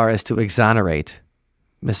so far as to exonerate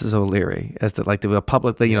Mrs. O'Leary as to a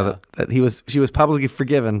publicly, that she was publicly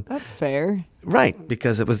forgiven. That's fair. Right,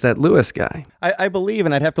 because it was that Lewis guy. I believe,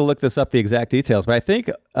 and I'd have to look this up, the exact details, but I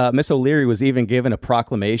think Miss O'Leary was even given a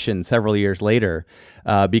proclamation several years later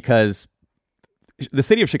because the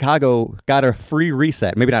city of Chicago got a free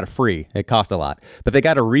reset. Maybe not a free, it cost a lot, but they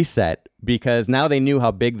got a reset because now they knew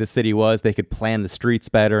how big the city was. They could plan the streets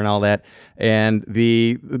better and all that. And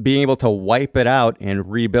the being able to wipe it out and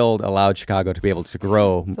rebuild allowed Chicago to be able to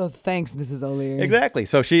grow. So thanks, Mrs. O'Leary. Exactly.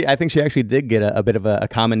 So I think she actually did get a bit of a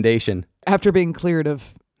commendation. After being cleared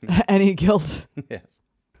of any guilt. Yes.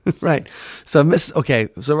 Right. So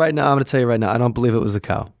so right now, I'm going to tell you right now, I don't believe it was a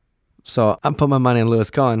cow. So I'm putting my money on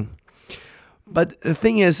Lewis Cohn. But the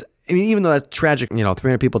thing is, even though that's tragic,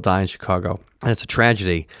 300 people die in Chicago, and it's a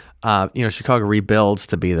tragedy, Chicago rebuilds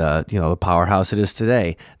to be the powerhouse it is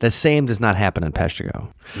today. The same does not happen in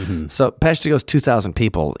Peshtigo. Mm-hmm. So Peshtigo's 2,000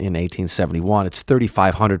 people in 1871. It's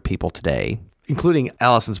 3,500 people today, including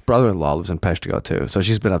Allison's brother-in-law lives in Peshtigo too. So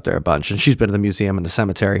she's been up there a bunch, and she's been to the museum and the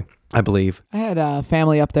cemetery, I believe. I had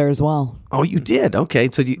family up there as well. Oh, you did? Okay.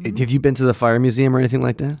 So have you been to the fire museum or anything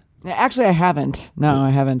like that? Actually, I haven't. No,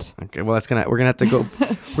 I haven't. Okay, well, we're gonna have to go.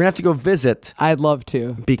 We're gonna have to go visit. I'd love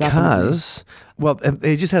to because, well,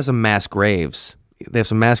 they just have some mass graves. They have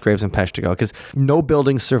some mass graves in Peshtigo because no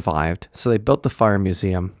buildings survived, so they built the fire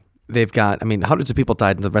museum. They've got, hundreds of people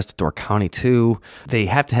died in the rest of Door County too. They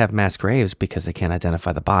have to have mass graves because they can't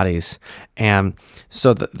identify the bodies, and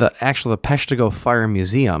so the Peshtigo Fire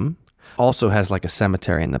Museum also has like a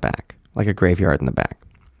cemetery in the back, like a graveyard in the back.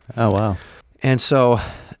 Oh wow! And so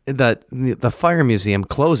the fire museum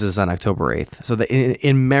closes on October 8th. So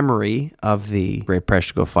in memory of the Great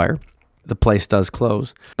Peshtigo Fire, the place does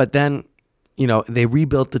close. But then, they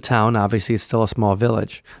rebuilt the town. Obviously, it's still a small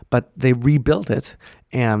village, but they rebuilt it.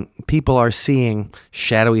 And people are seeing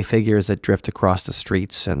shadowy figures that drift across the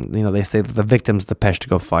streets. And, they say that the victims of the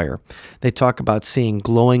Peshtigo Fire. They talk about seeing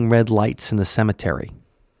glowing red lights in the cemetery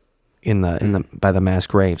by the mass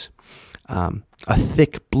graves. A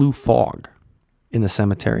thick blue fog in the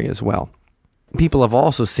cemetery as well. People have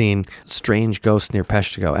also seen strange ghosts near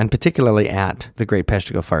Peshtigo, and particularly at the Great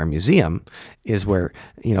Peshtigo Fire Museum is where,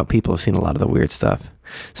 people have seen a lot of the weird stuff.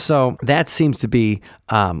 So that seems to be,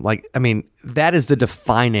 that is the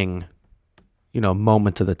defining,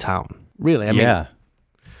 moment of the town. Really,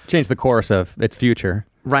 change the course of its future.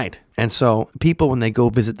 Right. And so people, when they go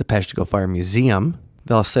visit the Peshtigo Fire Museum,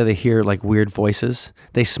 they'll say they hear like weird voices.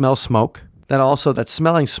 They smell smoke. That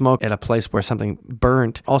smelling smoke at a place where something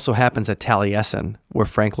burnt also happens at Taliesin, where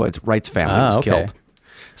Frank Lloyd Wright's family was killed.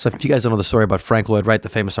 So if you guys don't know the story about Frank Lloyd Wright, the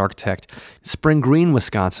famous architect, Spring Green,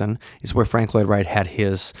 Wisconsin, is where Frank Lloyd Wright had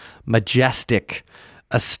his majestic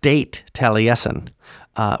estate, Taliesin,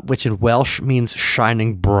 which in Welsh means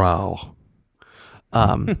shining brow.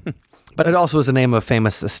 But it also is the name of a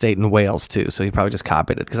famous estate in Wales, too, so he probably just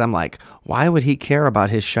copied it. Because I'm like, why would he care about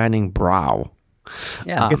his shining brow?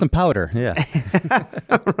 Yeah, get some powder. Yeah.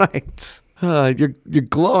 Right. You're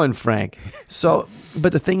glowing, Frank. So,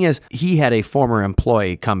 but the thing is, he had a former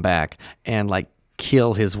employee come back and like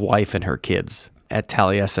kill his wife and her kids at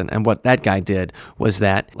Taliesin. And what that guy did was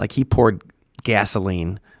that like he poured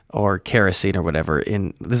gasoline or kerosene or whatever this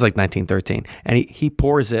is like 1913, and he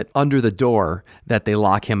pours it under the door that they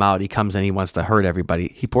lock him out. He comes in, he wants to hurt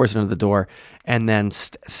everybody. He pours it under the door and then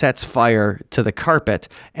sets fire to the carpet,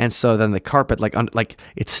 and so then the carpet like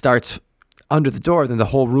it starts under the door, then the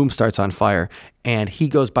whole room starts on fire, and he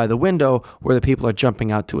goes by the window where the people are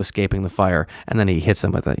jumping out to escaping the fire, and then he hits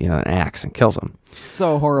them with an axe and kills them.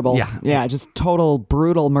 So horrible. Yeah, just total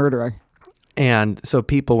brutal murderer. And so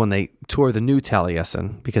people, when they tour the new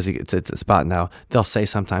Taliesin, because it's a spot now, they'll say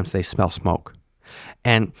sometimes they smell smoke.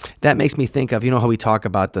 And that makes me think of, how we talk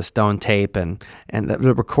about the stone tape and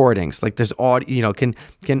the recordings. Like there's audio, can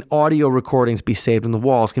audio recordings be saved in the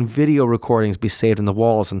walls? Can video recordings be saved in the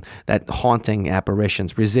walls? And that haunting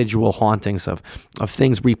apparitions, residual hauntings of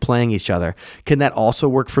things replaying each other. Can that also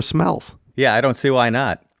work for smells? Yeah, I don't see why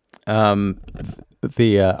not.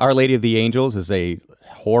 The Our Lady of the Angels is a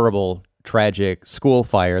horrible, tragic school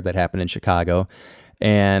fire that happened in Chicago.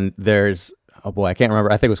 And there's, oh boy, I can't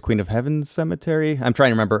remember. I think it was Queen of Heaven Cemetery. I'm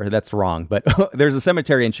trying to remember. That's wrong. But there's a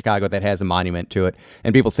cemetery in Chicago that has a monument to it.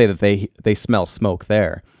 And people say that they smell smoke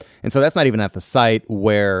there. And so that's not even at the site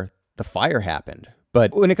where the fire happened.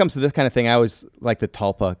 But when it comes to this kind of thing, I always like the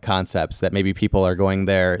tulpa concepts that maybe people are going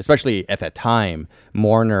there, especially at that time,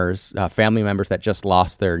 mourners, family members that just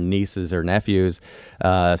lost their nieces or nephews,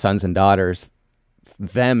 sons and daughters,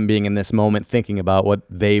 them being in this moment thinking about what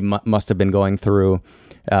they must have been going through.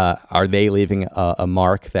 Are they leaving a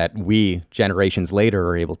mark that we, generations later,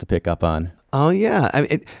 are able to pick up on? Oh, yeah.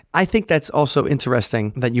 I think that's also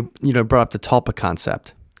interesting that you brought up the tulpa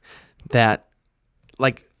concept. That,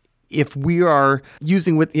 like, if we are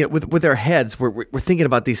using with our heads, we're thinking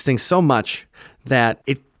about these things so much that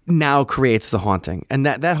it now creates the haunting. And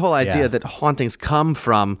that whole idea that hauntings come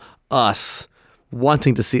from us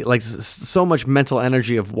wanting to see, like, so much mental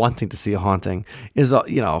energy of wanting to see a haunting is,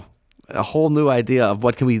 a whole new idea of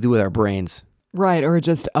what can we do with our brains. Right, or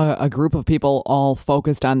just a group of people all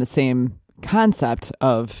focused on the same concept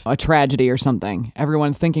of a tragedy or something.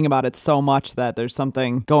 Everyone thinking about it so much that there's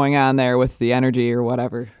something going on there with the energy or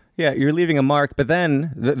whatever. Yeah, you're leaving a mark. But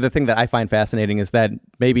then the thing that I find fascinating is that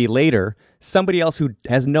maybe later, somebody else who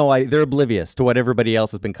has no idea, they're oblivious to what everybody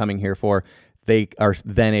else has been coming here for, they are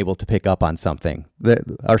then able to pick up on something.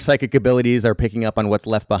 Our psychic abilities are picking up on what's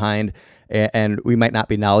left behind, and we might not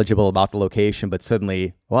be knowledgeable about the location, but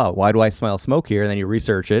suddenly, wow, why do I smell smoke here? And then you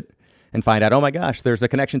research it and find out, oh my gosh, there's a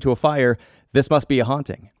connection to a fire. This must be a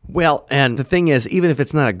haunting. Well, and the thing is, even if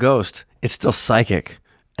it's not a ghost, it's still psychic,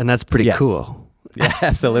 and that's pretty cool. Yeah,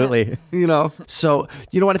 absolutely. So,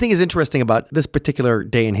 what I think is interesting about this particular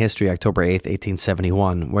day in history, October 8th,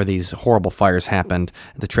 1871, where these horrible fires happened,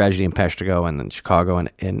 the tragedy in Peshtigo and in Chicago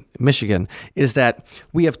and in Michigan, is that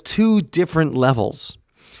we have two different levels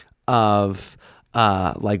of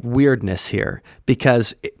weirdness here.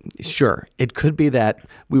 Because, it could be that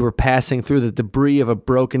we were passing through the debris of a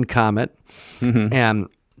broken comet, and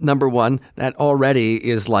number one, that already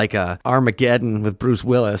is like a Armageddon with Bruce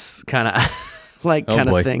Willis kind of...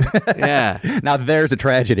 of thing. Yeah. Now there's a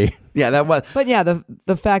tragedy. Yeah, that was. But yeah,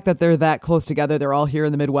 the fact that they're that close together, they're all here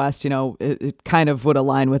in the Midwest, it kind of would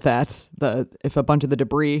align with that. If a bunch of the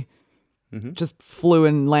debris just flew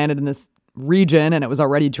and landed in this region and it was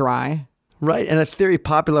already dry. Right, and a theory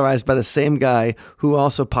popularized by the same guy who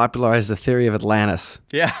also popularized the theory of Atlantis.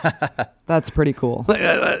 Yeah. That's pretty cool.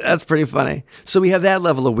 That's pretty funny. So we have that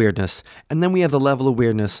level of weirdness, and then we have the level of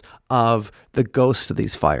weirdness of the ghosts of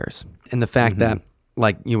these fires. And the fact that,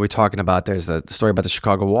 like you were talking about, there's a story about the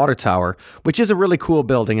Chicago Water Tower, which is a really cool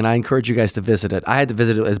building, and I encourage you guys to visit it. I had to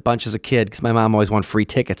visit it as a bunch as a kid because my mom always wanted free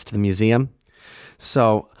tickets to the museum.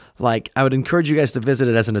 So, I would encourage you guys to visit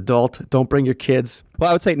it as an adult. Don't bring your kids. Well,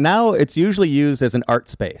 I would say now it's usually used as an art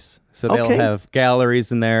space. So they'll have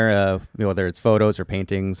galleries in there, whether it's photos or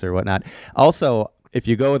paintings or whatnot. Also, if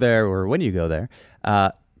you go there or when you go there,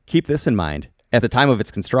 keep this in mind. At the time of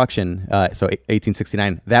its construction, so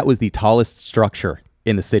 1869, that was the tallest structure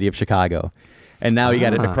in the city of Chicago. And now you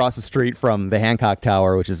got it across the street from the Hancock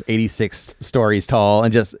Tower, which is 86 stories tall,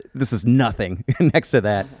 and just this is nothing next to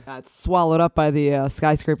that. It's swallowed up by the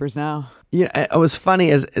skyscrapers now. Yeah, it was funny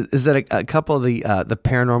is that a couple of the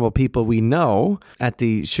paranormal people we know at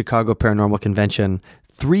the Chicago Paranormal Convention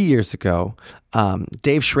 3 years ago,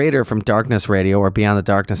 Dave Schrader from Darkness Radio, or Beyond the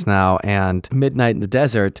Darkness Now, and Midnight in the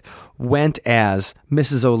Desert went as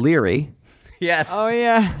Mrs. O'Leary. Yes. Oh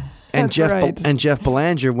yeah. And That's Jeff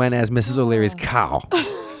Belanger went as Mrs. O'Leary's cow.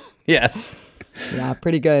 Yes. Yeah,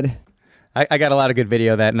 pretty good. I got a lot of good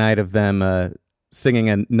video that night of them singing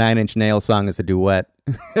a Nine Inch Nails song as a duet.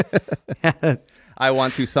 I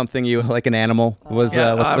want to something you like an animal was what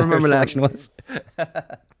I the remember selection was.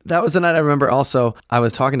 That was the night I remember also I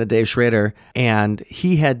was talking to Dave Schrader, and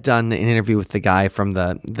he had done an interview with the guy from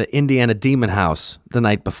the Indiana Demon House the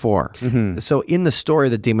night before. Mm-hmm. So in the story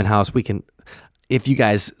of the Demon House, if you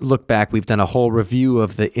guys look back, we've done a whole review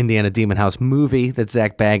of the Indiana Demon House movie that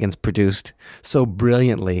Zach Baggins produced so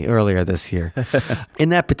brilliantly earlier this year. In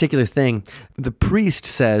that particular thing, the priest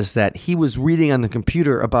says that he was reading on the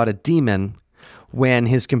computer about a demon when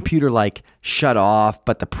his computer shut off,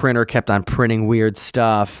 but the printer kept on printing weird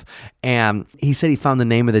stuff. And he said he found the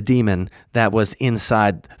name of the demon that was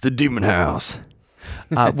inside the demon house.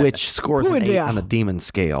 Which scores an 8 on the demon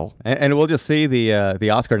scale. And we'll just see the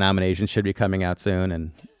Oscar nomination should be coming out soon,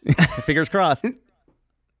 and fingers crossed.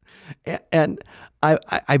 And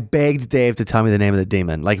I begged Dave to tell me the name of the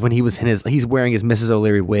demon. Like when he was he's wearing his Mrs.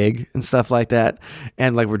 O'Leary wig and stuff like that.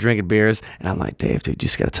 And we're drinking beers. And I'm like, Dave, dude, you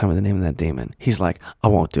just got to tell me the name of that demon. He's like, I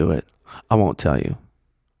won't do it. I won't tell you.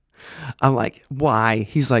 I'm like, why?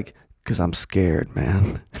 He's like, because I'm scared,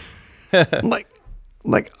 man. I'm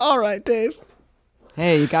like, all right, Dave.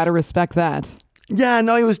 Hey, you got to respect that. Yeah,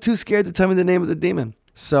 no, he was too scared to tell me the name of the demon.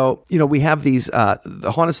 So, we have these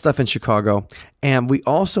the haunted stuff in Chicago, and we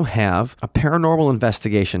also have a paranormal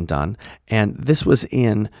investigation done, and this was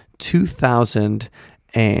in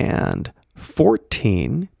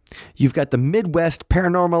 2014. You've got the Midwest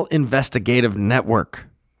Paranormal Investigative Network,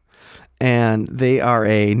 and they are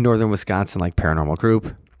a northern Wisconsin paranormal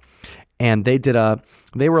group, and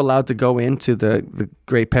they were allowed to go into the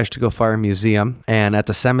Great Peshtigo Fire Museum and at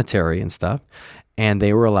the cemetery and stuff, and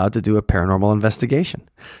they were allowed to do a paranormal investigation.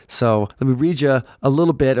 So let me read you a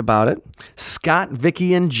little bit about it. Scott,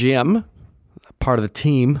 Vicky, and Jim, part of the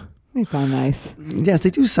team. They sound nice. Yes, they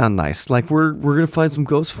do sound nice. We're going to find some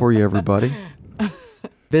ghosts for you, everybody.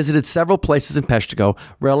 Visited several places in Peshtigo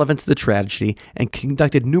relevant to the tragedy and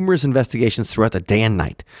conducted numerous investigations throughout the day and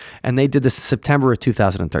night. And they did this in September of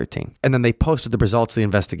 2013. And then they posted the results of the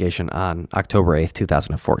investigation on October 8th,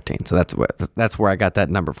 2014. So that's where I got that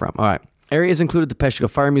number from. All right. Areas included the Peshtigo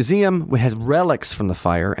Fire Museum, which has relics from the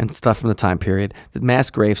fire and stuff from the time period, the mass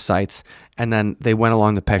grave sites, and then they went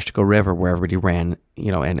along the Peshtigo River where everybody ran,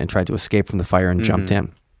 and tried to escape from the fire and jumped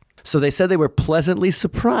in. So they said they were pleasantly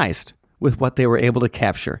surprised with what they were able to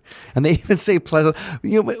capture. And they even say pleasant,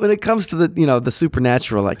 when it comes to the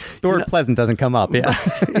supernatural, the word pleasant doesn't come up. Yeah.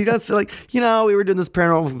 We were doing this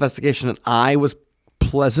paranormal investigation and I was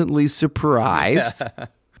pleasantly surprised. Yeah.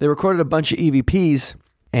 They recorded a bunch of EVPs,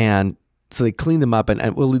 and so they cleaned them up,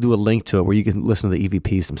 and we'll do a link to it where you can listen to the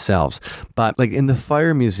EVPs themselves. But in the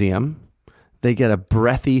fire museum, they get a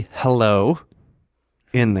breathy hello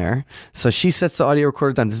in there. So she sets the audio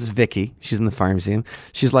recorder down. This is Vicky. She's in the fire museum.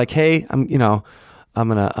 She's like, hey, I'm gonna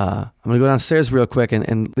go downstairs real quick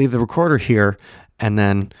and leave the recorder here. And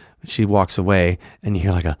then she walks away, and you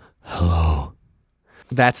hear a hello.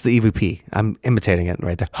 That's the EVP. I'm imitating it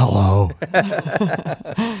right there. Hello.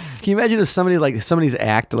 Can you imagine if somebody's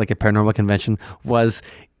act at a paranormal convention was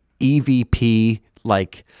EVP,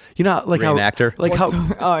 Reenactor?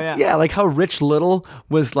 How Rich Little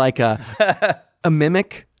was a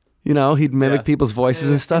mimic, he'd mimic people's voices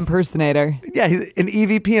and stuff. Impersonator. Yeah, he's an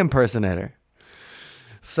EVP impersonator.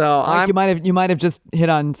 So you might have just hit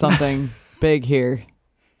on something big here.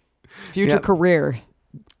 Future career.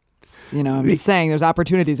 I'm just saying there's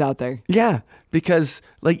opportunities out there. Yeah, because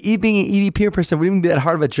being an EVP impersonator wouldn't even be that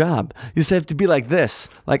hard of a job. You just have to be like this.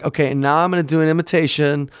 Okay, now I'm going to do an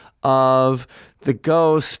imitation of the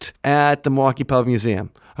ghost at the Milwaukee Public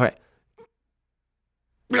Museum. All right.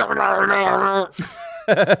 Or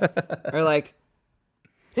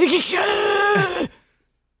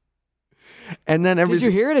and then did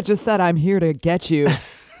you hear it? It just said, "I'm here to get you."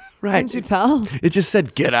 Right? Didn't you tell? It just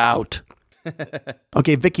said, "Get out."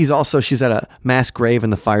 Okay, Vicky's she's at a mass grave in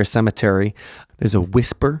the fire cemetery. There's a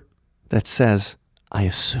whisper that says, "I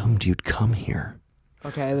assumed you'd come here."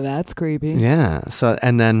 Okay, that's creepy. Yeah. So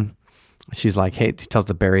and then she's like, "Hey," she tells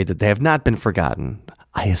the buried that they have not been forgotten.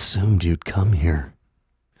 I assumed you'd come here.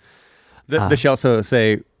 Does she also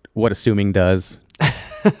say what assuming does?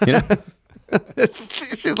 You know?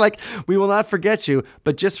 She's like, we will not forget you,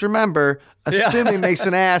 but just remember, assuming makes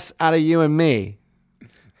an ass out of you and me.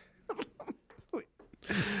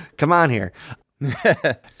 Come on here.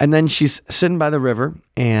 And then she's sitting by the river,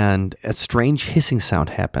 and a strange hissing sound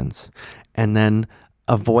happens. And then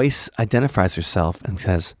a voice identifies herself and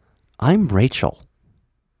says, I'm Rachel.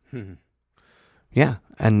 Yeah,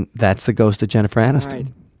 and that's the ghost of Jennifer Aniston. Right.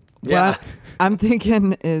 Yeah. What I'm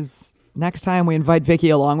thinking is next time we invite Vicky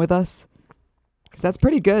along with us, because that's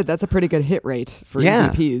pretty good. That's a pretty good hit rate for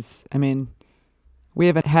EVPs. I mean, we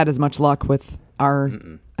haven't had as much luck with our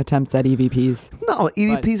attempts at EVPs. No,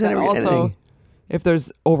 EVPs and also, everything. if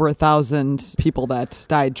there's over 1,000 people that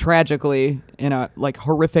died tragically in a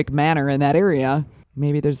horrific manner in that area,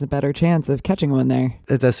 maybe there's a better chance of catching one there.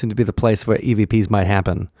 It does seem to be the place where EVPs might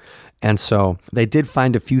happen. And so they did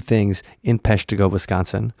find a few things in Peshtigo,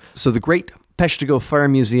 Wisconsin. So the Great Peshtigo Fire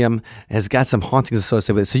Museum has got some hauntings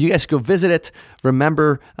associated with it. So you guys go visit it,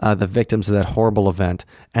 remember the victims of that horrible event,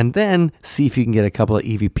 and then see if you can get a couple of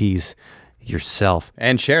EVPs yourself.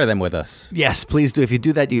 And share them with us. Yes, please do. If you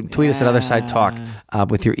do that, you tweet us at Other Side Talk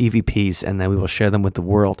with your EVPs, and then we will share them with the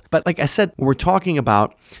world. But like I said, when we're talking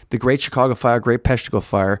about the Great Chicago Fire, Great Peshtigo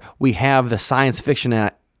Fire, we have the science fiction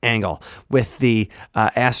angle with the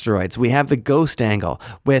asteroids. We have the ghost angle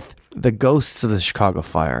with the ghosts of the Chicago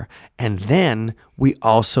Fire. And then we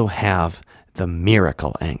also have the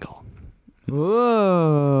miracle angle.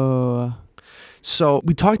 Whoa. So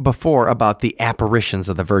we talked before about the apparitions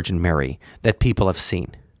of the Virgin Mary that people have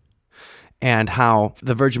seen, and how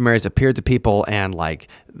the Virgin Mary's appeared to people, and like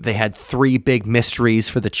they had 3 big mysteries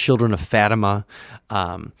for the children of Fatima.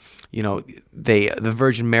 The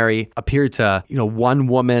Virgin Mary appeared to, one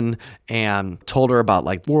woman and told her about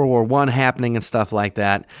like World War I happening and stuff like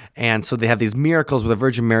that. And so they have these miracles where the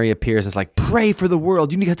Virgin Mary appears and it's like, pray for the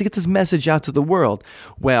world. You have to get this message out to the world.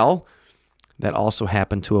 Well, that also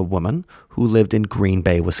happened to a woman who lived in Green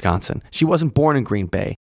Bay, Wisconsin. She wasn't born in Green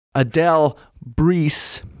Bay. Adele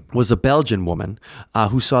Brees was a Belgian woman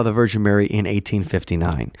who saw the Virgin Mary in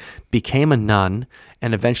 1859, became a nun,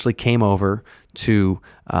 and eventually came over to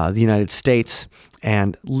the United States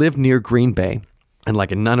and lived near Green Bay in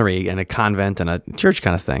like a nunnery and a convent and a church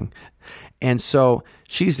kind of thing. And so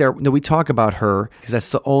she's there. We talk about her because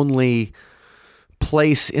that's the only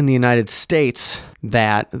place in the United States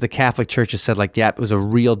that the Catholic Church has said, like, yeah, it was a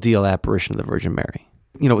real deal apparition of the Virgin Mary.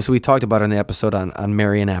 So we talked about it in the episode on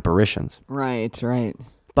Marian apparitions. Right.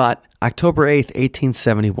 But October 8th,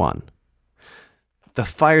 1871, the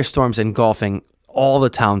firestorm's engulfing all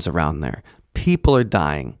the towns around there. People are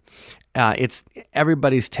dying.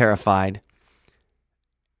 Everybody's terrified.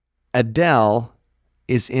 Adele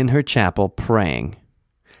is in her chapel praying,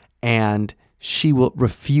 and she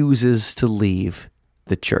refuses to leave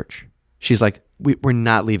the church. She's like, we're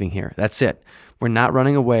not leaving here. That's it. We're not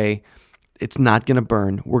running away. It's not going to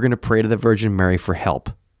burn. We're going to pray to the Virgin Mary for help.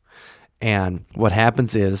 And what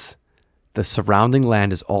happens is the surrounding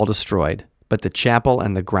land is all destroyed, but the chapel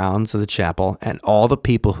and the grounds of the chapel and all the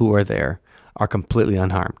people who are there are completely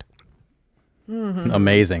unharmed. Mm-hmm.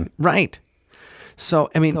 Amazing. Right. So,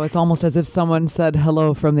 I mean... So it's almost as if someone said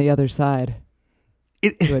hello from the other side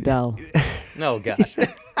to Adele. Oh, gosh.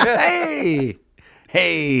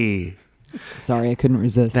 Hey. Sorry, I couldn't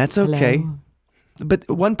resist. That's okay. Hello. But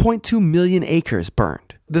 1.2 million acres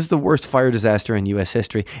burned. This is the worst fire disaster in U.S.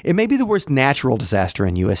 history. It may be the worst natural disaster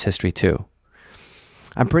in U.S. history, too.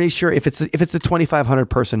 I'm pretty sure if it's the 2,500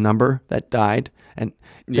 person number that died, and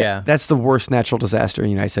that's the worst natural disaster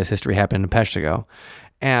in United States history happened in Peshtigo.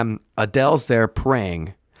 And Adele's there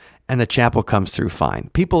praying, and the chapel comes through fine.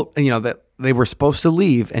 People, that they were supposed to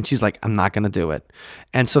leave, and she's like, I'm not going to do it.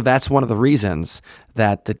 And so that's one of the reasons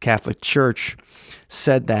that the Catholic Church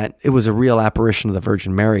said that it was a real apparition of the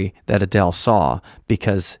Virgin Mary that Adele saw,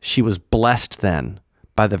 because she was blessed then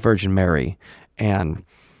by the Virgin Mary and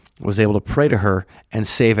was able to pray to her and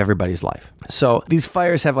save everybody's life. So these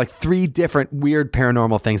fires have like 3 different weird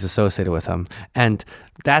paranormal things associated with them. And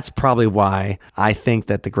that's probably why I think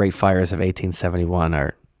that the Great Fires of 1871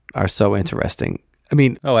 are so interesting. I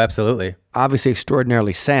mean, oh, absolutely. Obviously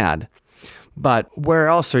extraordinarily sad, but where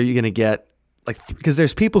else are you going to get, because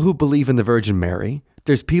there's people who believe in the Virgin Mary.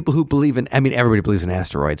 There's people who believe in, everybody believes in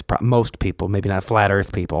asteroids, most people, maybe not flat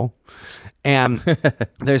earth people. And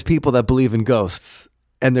there's people that believe in ghosts.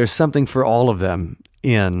 And there's something for all of them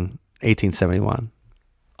in 1871.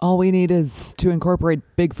 All we need is to incorporate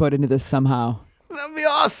Bigfoot into this somehow. That'd be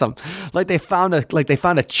awesome. Like they found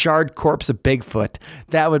a charred corpse of Bigfoot.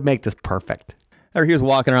 That would make this perfect. or he was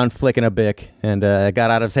walking around flicking a bic and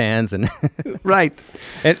got out of his hands. And Right.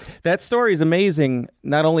 and that story is amazing,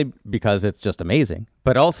 not only because it's just amazing,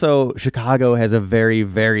 but also Chicago has a very,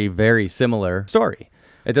 very, very similar story.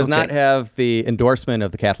 It does not have the endorsement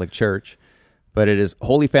of the Catholic Church, but it is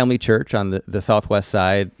Holy Family Church on the southwest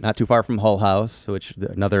side, not too far from Hull House, which is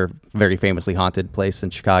another very famously haunted place in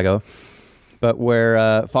Chicago. But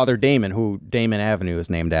where Father Damon, who Damon Avenue is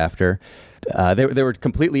named after, they were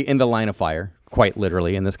completely in the line of fire, quite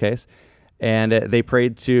literally in this case. And they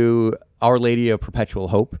prayed to Our Lady of Perpetual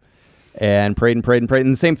Hope and prayed and prayed and prayed.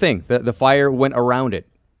 And the same thing, the fire went around it.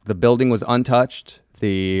 The building was untouched.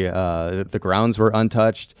 The grounds were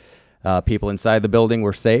untouched. People inside the building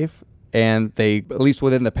were safe. And they, at least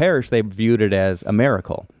within the parish, they viewed it as a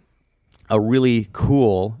miracle. A really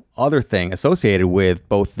cool other thing associated with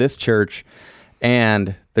both this church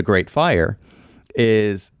and the Great Fire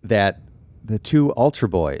is that the two altar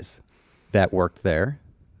boys that worked there,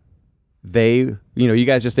 you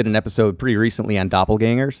guys just did an episode pretty recently on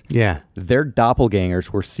doppelgangers. Yeah. Their doppelgangers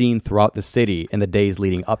were seen throughout the city in the days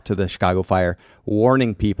leading up to the Chicago fire,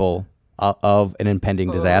 warning people of an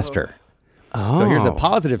impending disaster. Oh. So here's a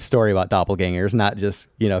positive story about doppelgangers, not just,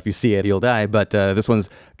 if you see it, you'll die, but this one's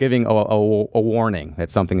giving a warning that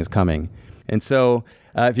something is coming. And so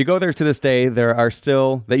if you go there to this day, there are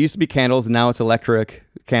still, that used to be candles, now it's electric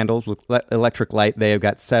candles, electric light. They have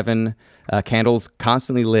got 7 candles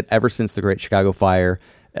constantly lit ever since the Great Chicago Fire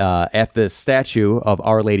at the statue of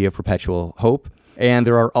Our Lady of Perpetual Hope. And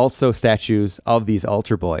there are also statues of these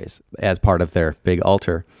altar boys as part of their big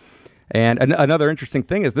altar. And another interesting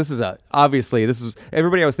thing is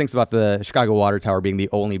everybody always thinks about the Chicago Water Tower being the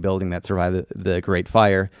only building that survived the Great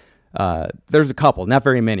Fire. There's a couple, not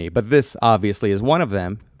very many, but this obviously is one of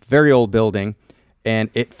them. Very old building, and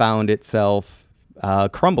it found itself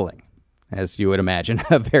crumbling, as you would imagine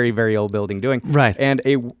a very, very old building doing. Right. And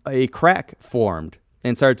a crack formed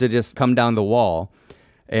and started to just come down the wall.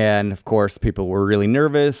 And of course, people were really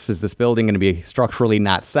nervous. Is this building going to be structurally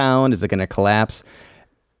not sound? Is it going to collapse?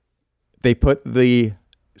 They put the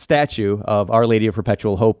statue of Our Lady of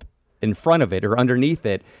Perpetual Hope in front of it or underneath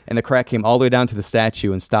it, and the crack came all the way down to the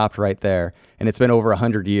statue and stopped right there. And it's been over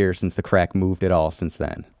 100 years since the crack moved at all since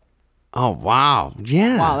then. Oh, wow.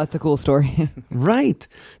 Yeah. Wow, that's a cool story. Right.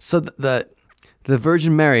 So the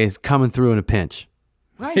Virgin Mary is coming through in a pinch.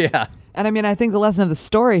 Right. Yeah. And I mean, I think the lesson of the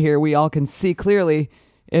story here, we all can see clearly,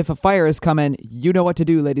 if a fire is coming, you know what to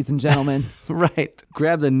do, ladies and gentlemen. Right.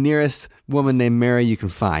 Grab the nearest woman named Mary you can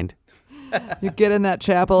find. You get in that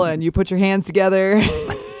chapel and you put your hands together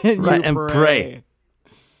and Right, you and pray.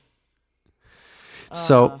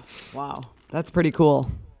 So, Wow, that's pretty cool.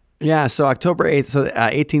 yeah, so October 8th, so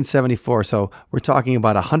 1874. So we're talking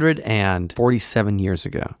about 147 years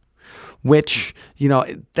ago, which,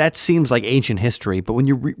 that seems like ancient history. But when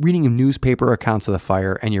you're reading newspaper accounts of the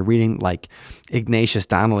fire and you're reading like Ignatius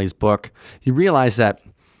Donnelly's book, you realize that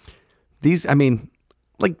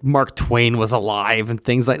like Mark Twain was alive and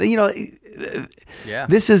things like that. Yeah.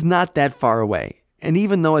 This is not that far away. And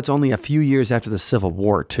even though it's only a few years after the Civil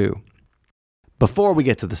War, too. Before we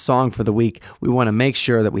get to the song for the week, we want to make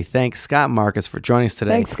sure that we thank Scott Marcus for joining us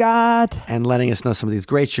today. Thanks, Scott. And letting us know some of these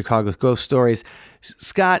great Chicago ghost stories.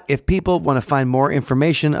 Scott, if people want to find more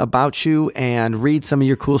information about you and read some of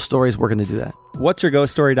your cool stories, we're going to do that.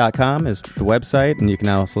 whatsyourghoststory.com is the website, and you can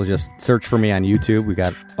also just search for me on YouTube. We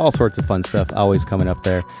got all sorts of fun stuff always coming up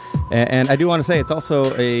there. And I do want to say it's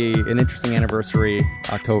also an interesting anniversary,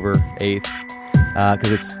 October 8th,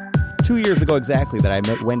 because it's 2 years ago exactly that I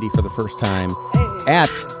met Wendy for the first time at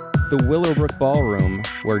the Willowbrook Ballroom,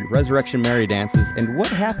 where Resurrection Mary dances. And what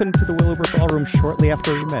happened to the Willowbrook Ballroom shortly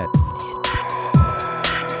after we met?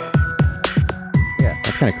 Yeah,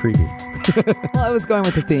 that's kind of creepy. Well, I was going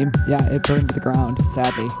with the theme. Yeah, it burned to the ground,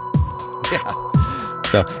 sadly. Yeah.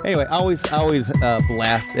 So anyway, always a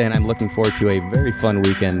blast, and I'm looking forward to a very fun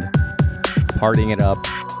weekend partying it up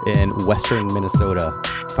in western Minnesota,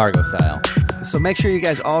 Fargo style. So make sure you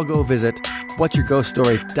guys all go visit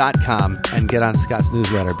whatsyourghoststory.com and get on Scott's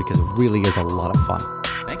newsletter because it really is a lot of fun.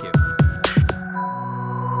 Thank you.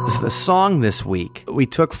 The song this week we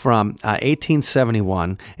took from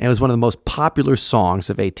 1871, and it was one of the most popular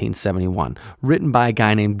songs of 1871, written by a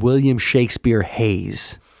guy named William Shakespeare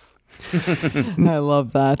Hayes. I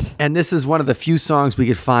love that. And this is one of the few songs we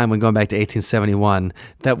could find when going back to 1871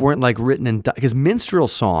 that weren't like written in, because minstrel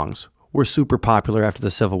songs were super popular after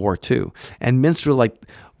the Civil War too. And minstrel, like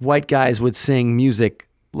white guys would sing music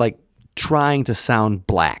like trying to sound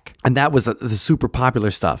black. And that was the super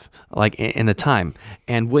popular stuff, like in the time.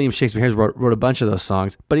 And William Shakespeare wrote a bunch of those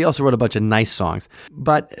songs, but he also wrote a bunch of nice songs.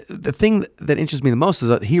 But the thing that interests me the most is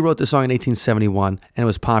that he wrote the song in 1871 and it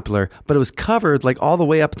was popular, but it was covered like all the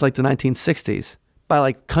way up to like the 1960s by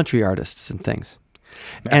like country artists and things.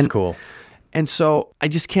 That's cool. And so I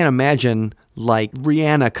just can't imagine like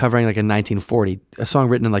Rihanna covering like a song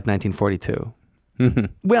written in like 1942.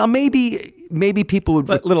 Well, maybe people would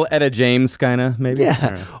Like little Etta James kind of maybe.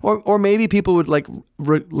 Yeah, or maybe people would like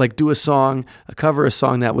do cover a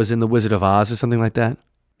song that was in The Wizard of Oz or something like that.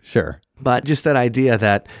 Sure. But just that idea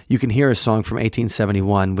that you can hear a song from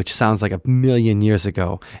 1871, which sounds like a million years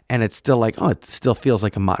ago, and it's still like, it still feels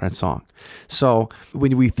like a modern song. So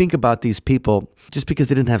when we think about these people, just because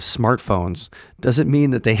they didn't have smartphones doesn't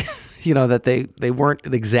mean that they, that they weren't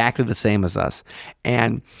exactly the same as us.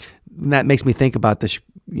 And that makes me think about the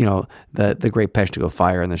Great Peshtigo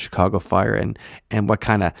Fire and the Chicago Fire and what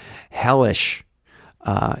kind of hellish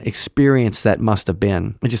experience that must have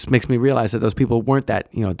been. It just makes me realize that those people weren't that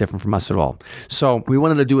different from us at all. So we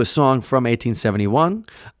wanted to do a song from 1871.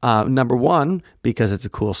 Number one, because it's a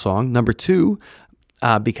cool song. Number two,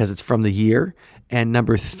 because it's from the year. And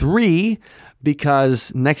number three,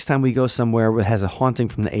 because next time we go somewhere that has a haunting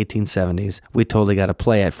from the 1870s, we totally got to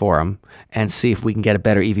play it for them and see if we can get a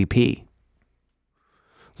better EVP.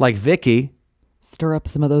 Like Vicky. Stir up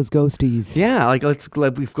some of those ghosties. Yeah, like we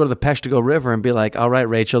go to the Peshtigo River and be like, all right,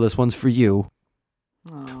 Rachel, this one's for you.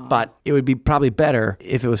 Aww. But it would be probably better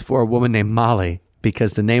if it was for a woman named Molly,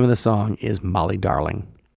 because the name of the song is Molly Darling.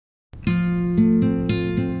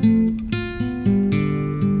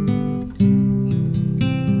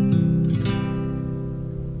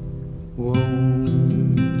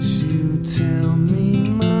 Won't you tell me,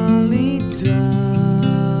 Molly Darling,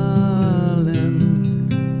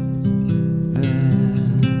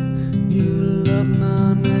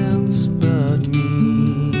 none else but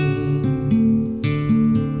me,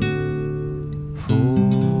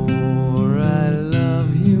 for I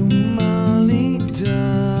love you, Molly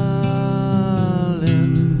darling.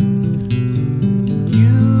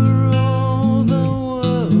 You're all the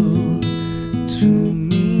world to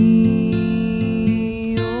me.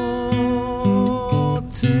 Oh,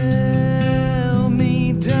 tell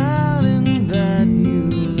me, darling, that you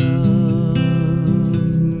love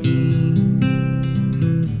me.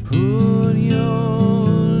 Put your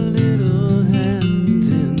little hand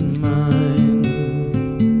in mine.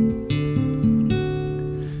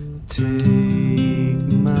 Take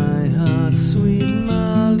my heart, sweet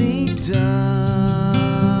Molly darling.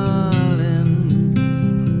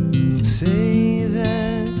 Say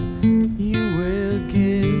that you will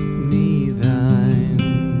give me thine.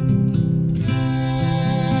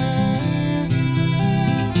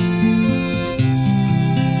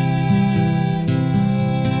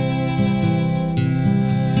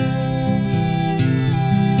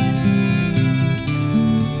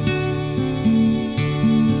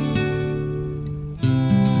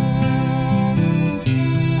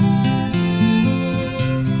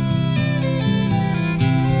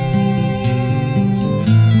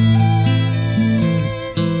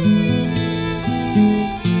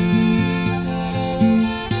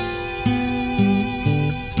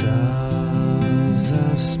 Stars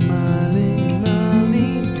are smiling,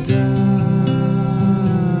 Molly darling,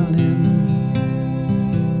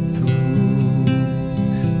 through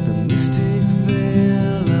the mystic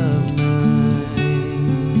veil of night.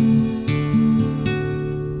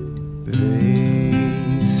 They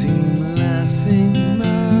seem laughing,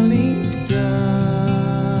 Molly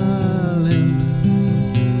darling,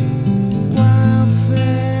 while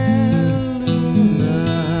fair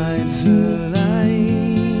moonlights alight.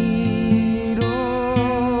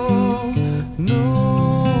 Oh, no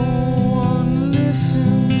one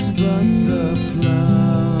listens but the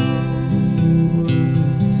flowers,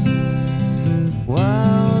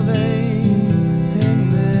 while they hang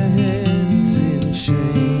their heads in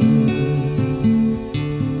shame.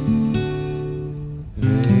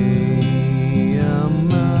 They are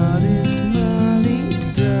modest, Molly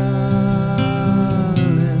darling,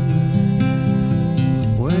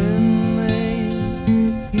 when they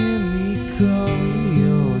hear me call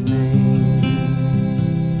your name.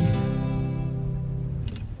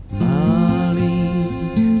 Molly,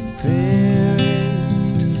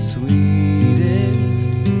 fairest, sweetest,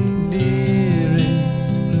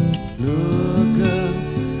 dearest, look up,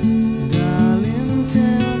 darling,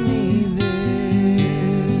 tell me this.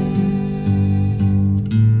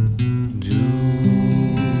 Do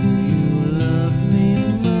you love me,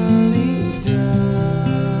 Molly darling?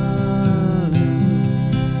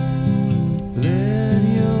 Let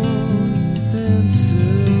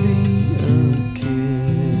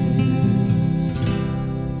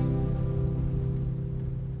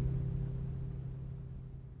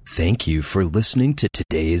Thank you for listening to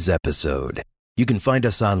today's episode. You can find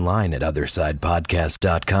us online at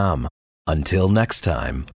othersidepodcast.com. Until next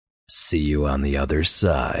time, see you on the other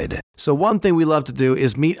side. So one thing we love to do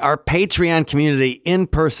is meet our Patreon community in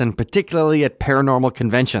person, particularly at paranormal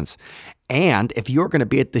conventions. And if you're going to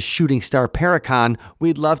be at the Shooting Star Paracon,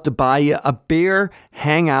 we'd love to buy you a beer,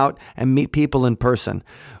 hang out, and meet people in person.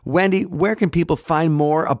 Wendy, where can people find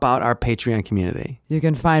more about our Patreon community? You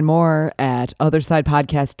can find more at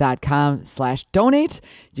othersidepodcast.com/donate.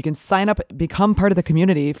 You can sign up, become part of the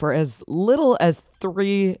community for as little as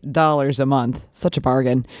 $3 a month. Such a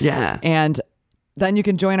bargain. Yeah. And then you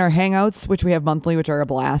can join our hangouts, which we have monthly, which are a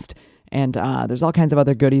blast. And there's all kinds of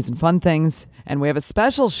other goodies and fun things. And we have a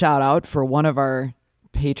special shout out for one of our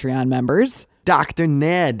Patreon members, Dr.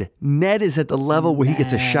 Ned. Ned is at the level where he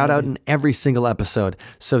gets a shout out in every single episode.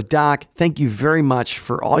 So, Doc, thank you very much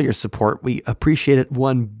for all your support. We appreciate it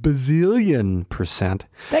 1,000,000,000%.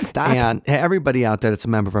 Thanks, Doc. And everybody out there that's a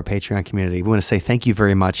member of our Patreon community, we want to say thank you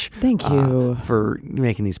very much. Thank you. For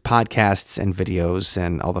making these podcasts and videos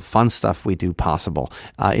and all the fun stuff we do possible.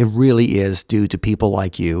 It really is due to people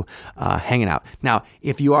like you hanging out. Now,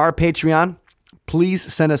 if you are a Patreon,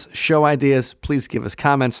 please send us show ideas. Please give us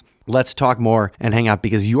comments. Let's talk more and hang out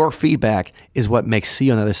because your feedback is what makes See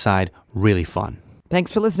You on the Other Side really fun.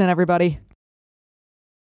 Thanks for listening, everybody.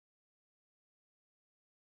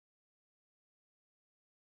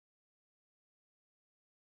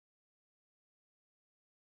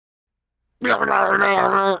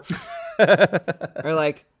 Or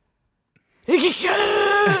like,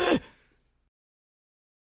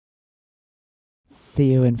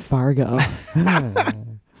 see you in Fargo.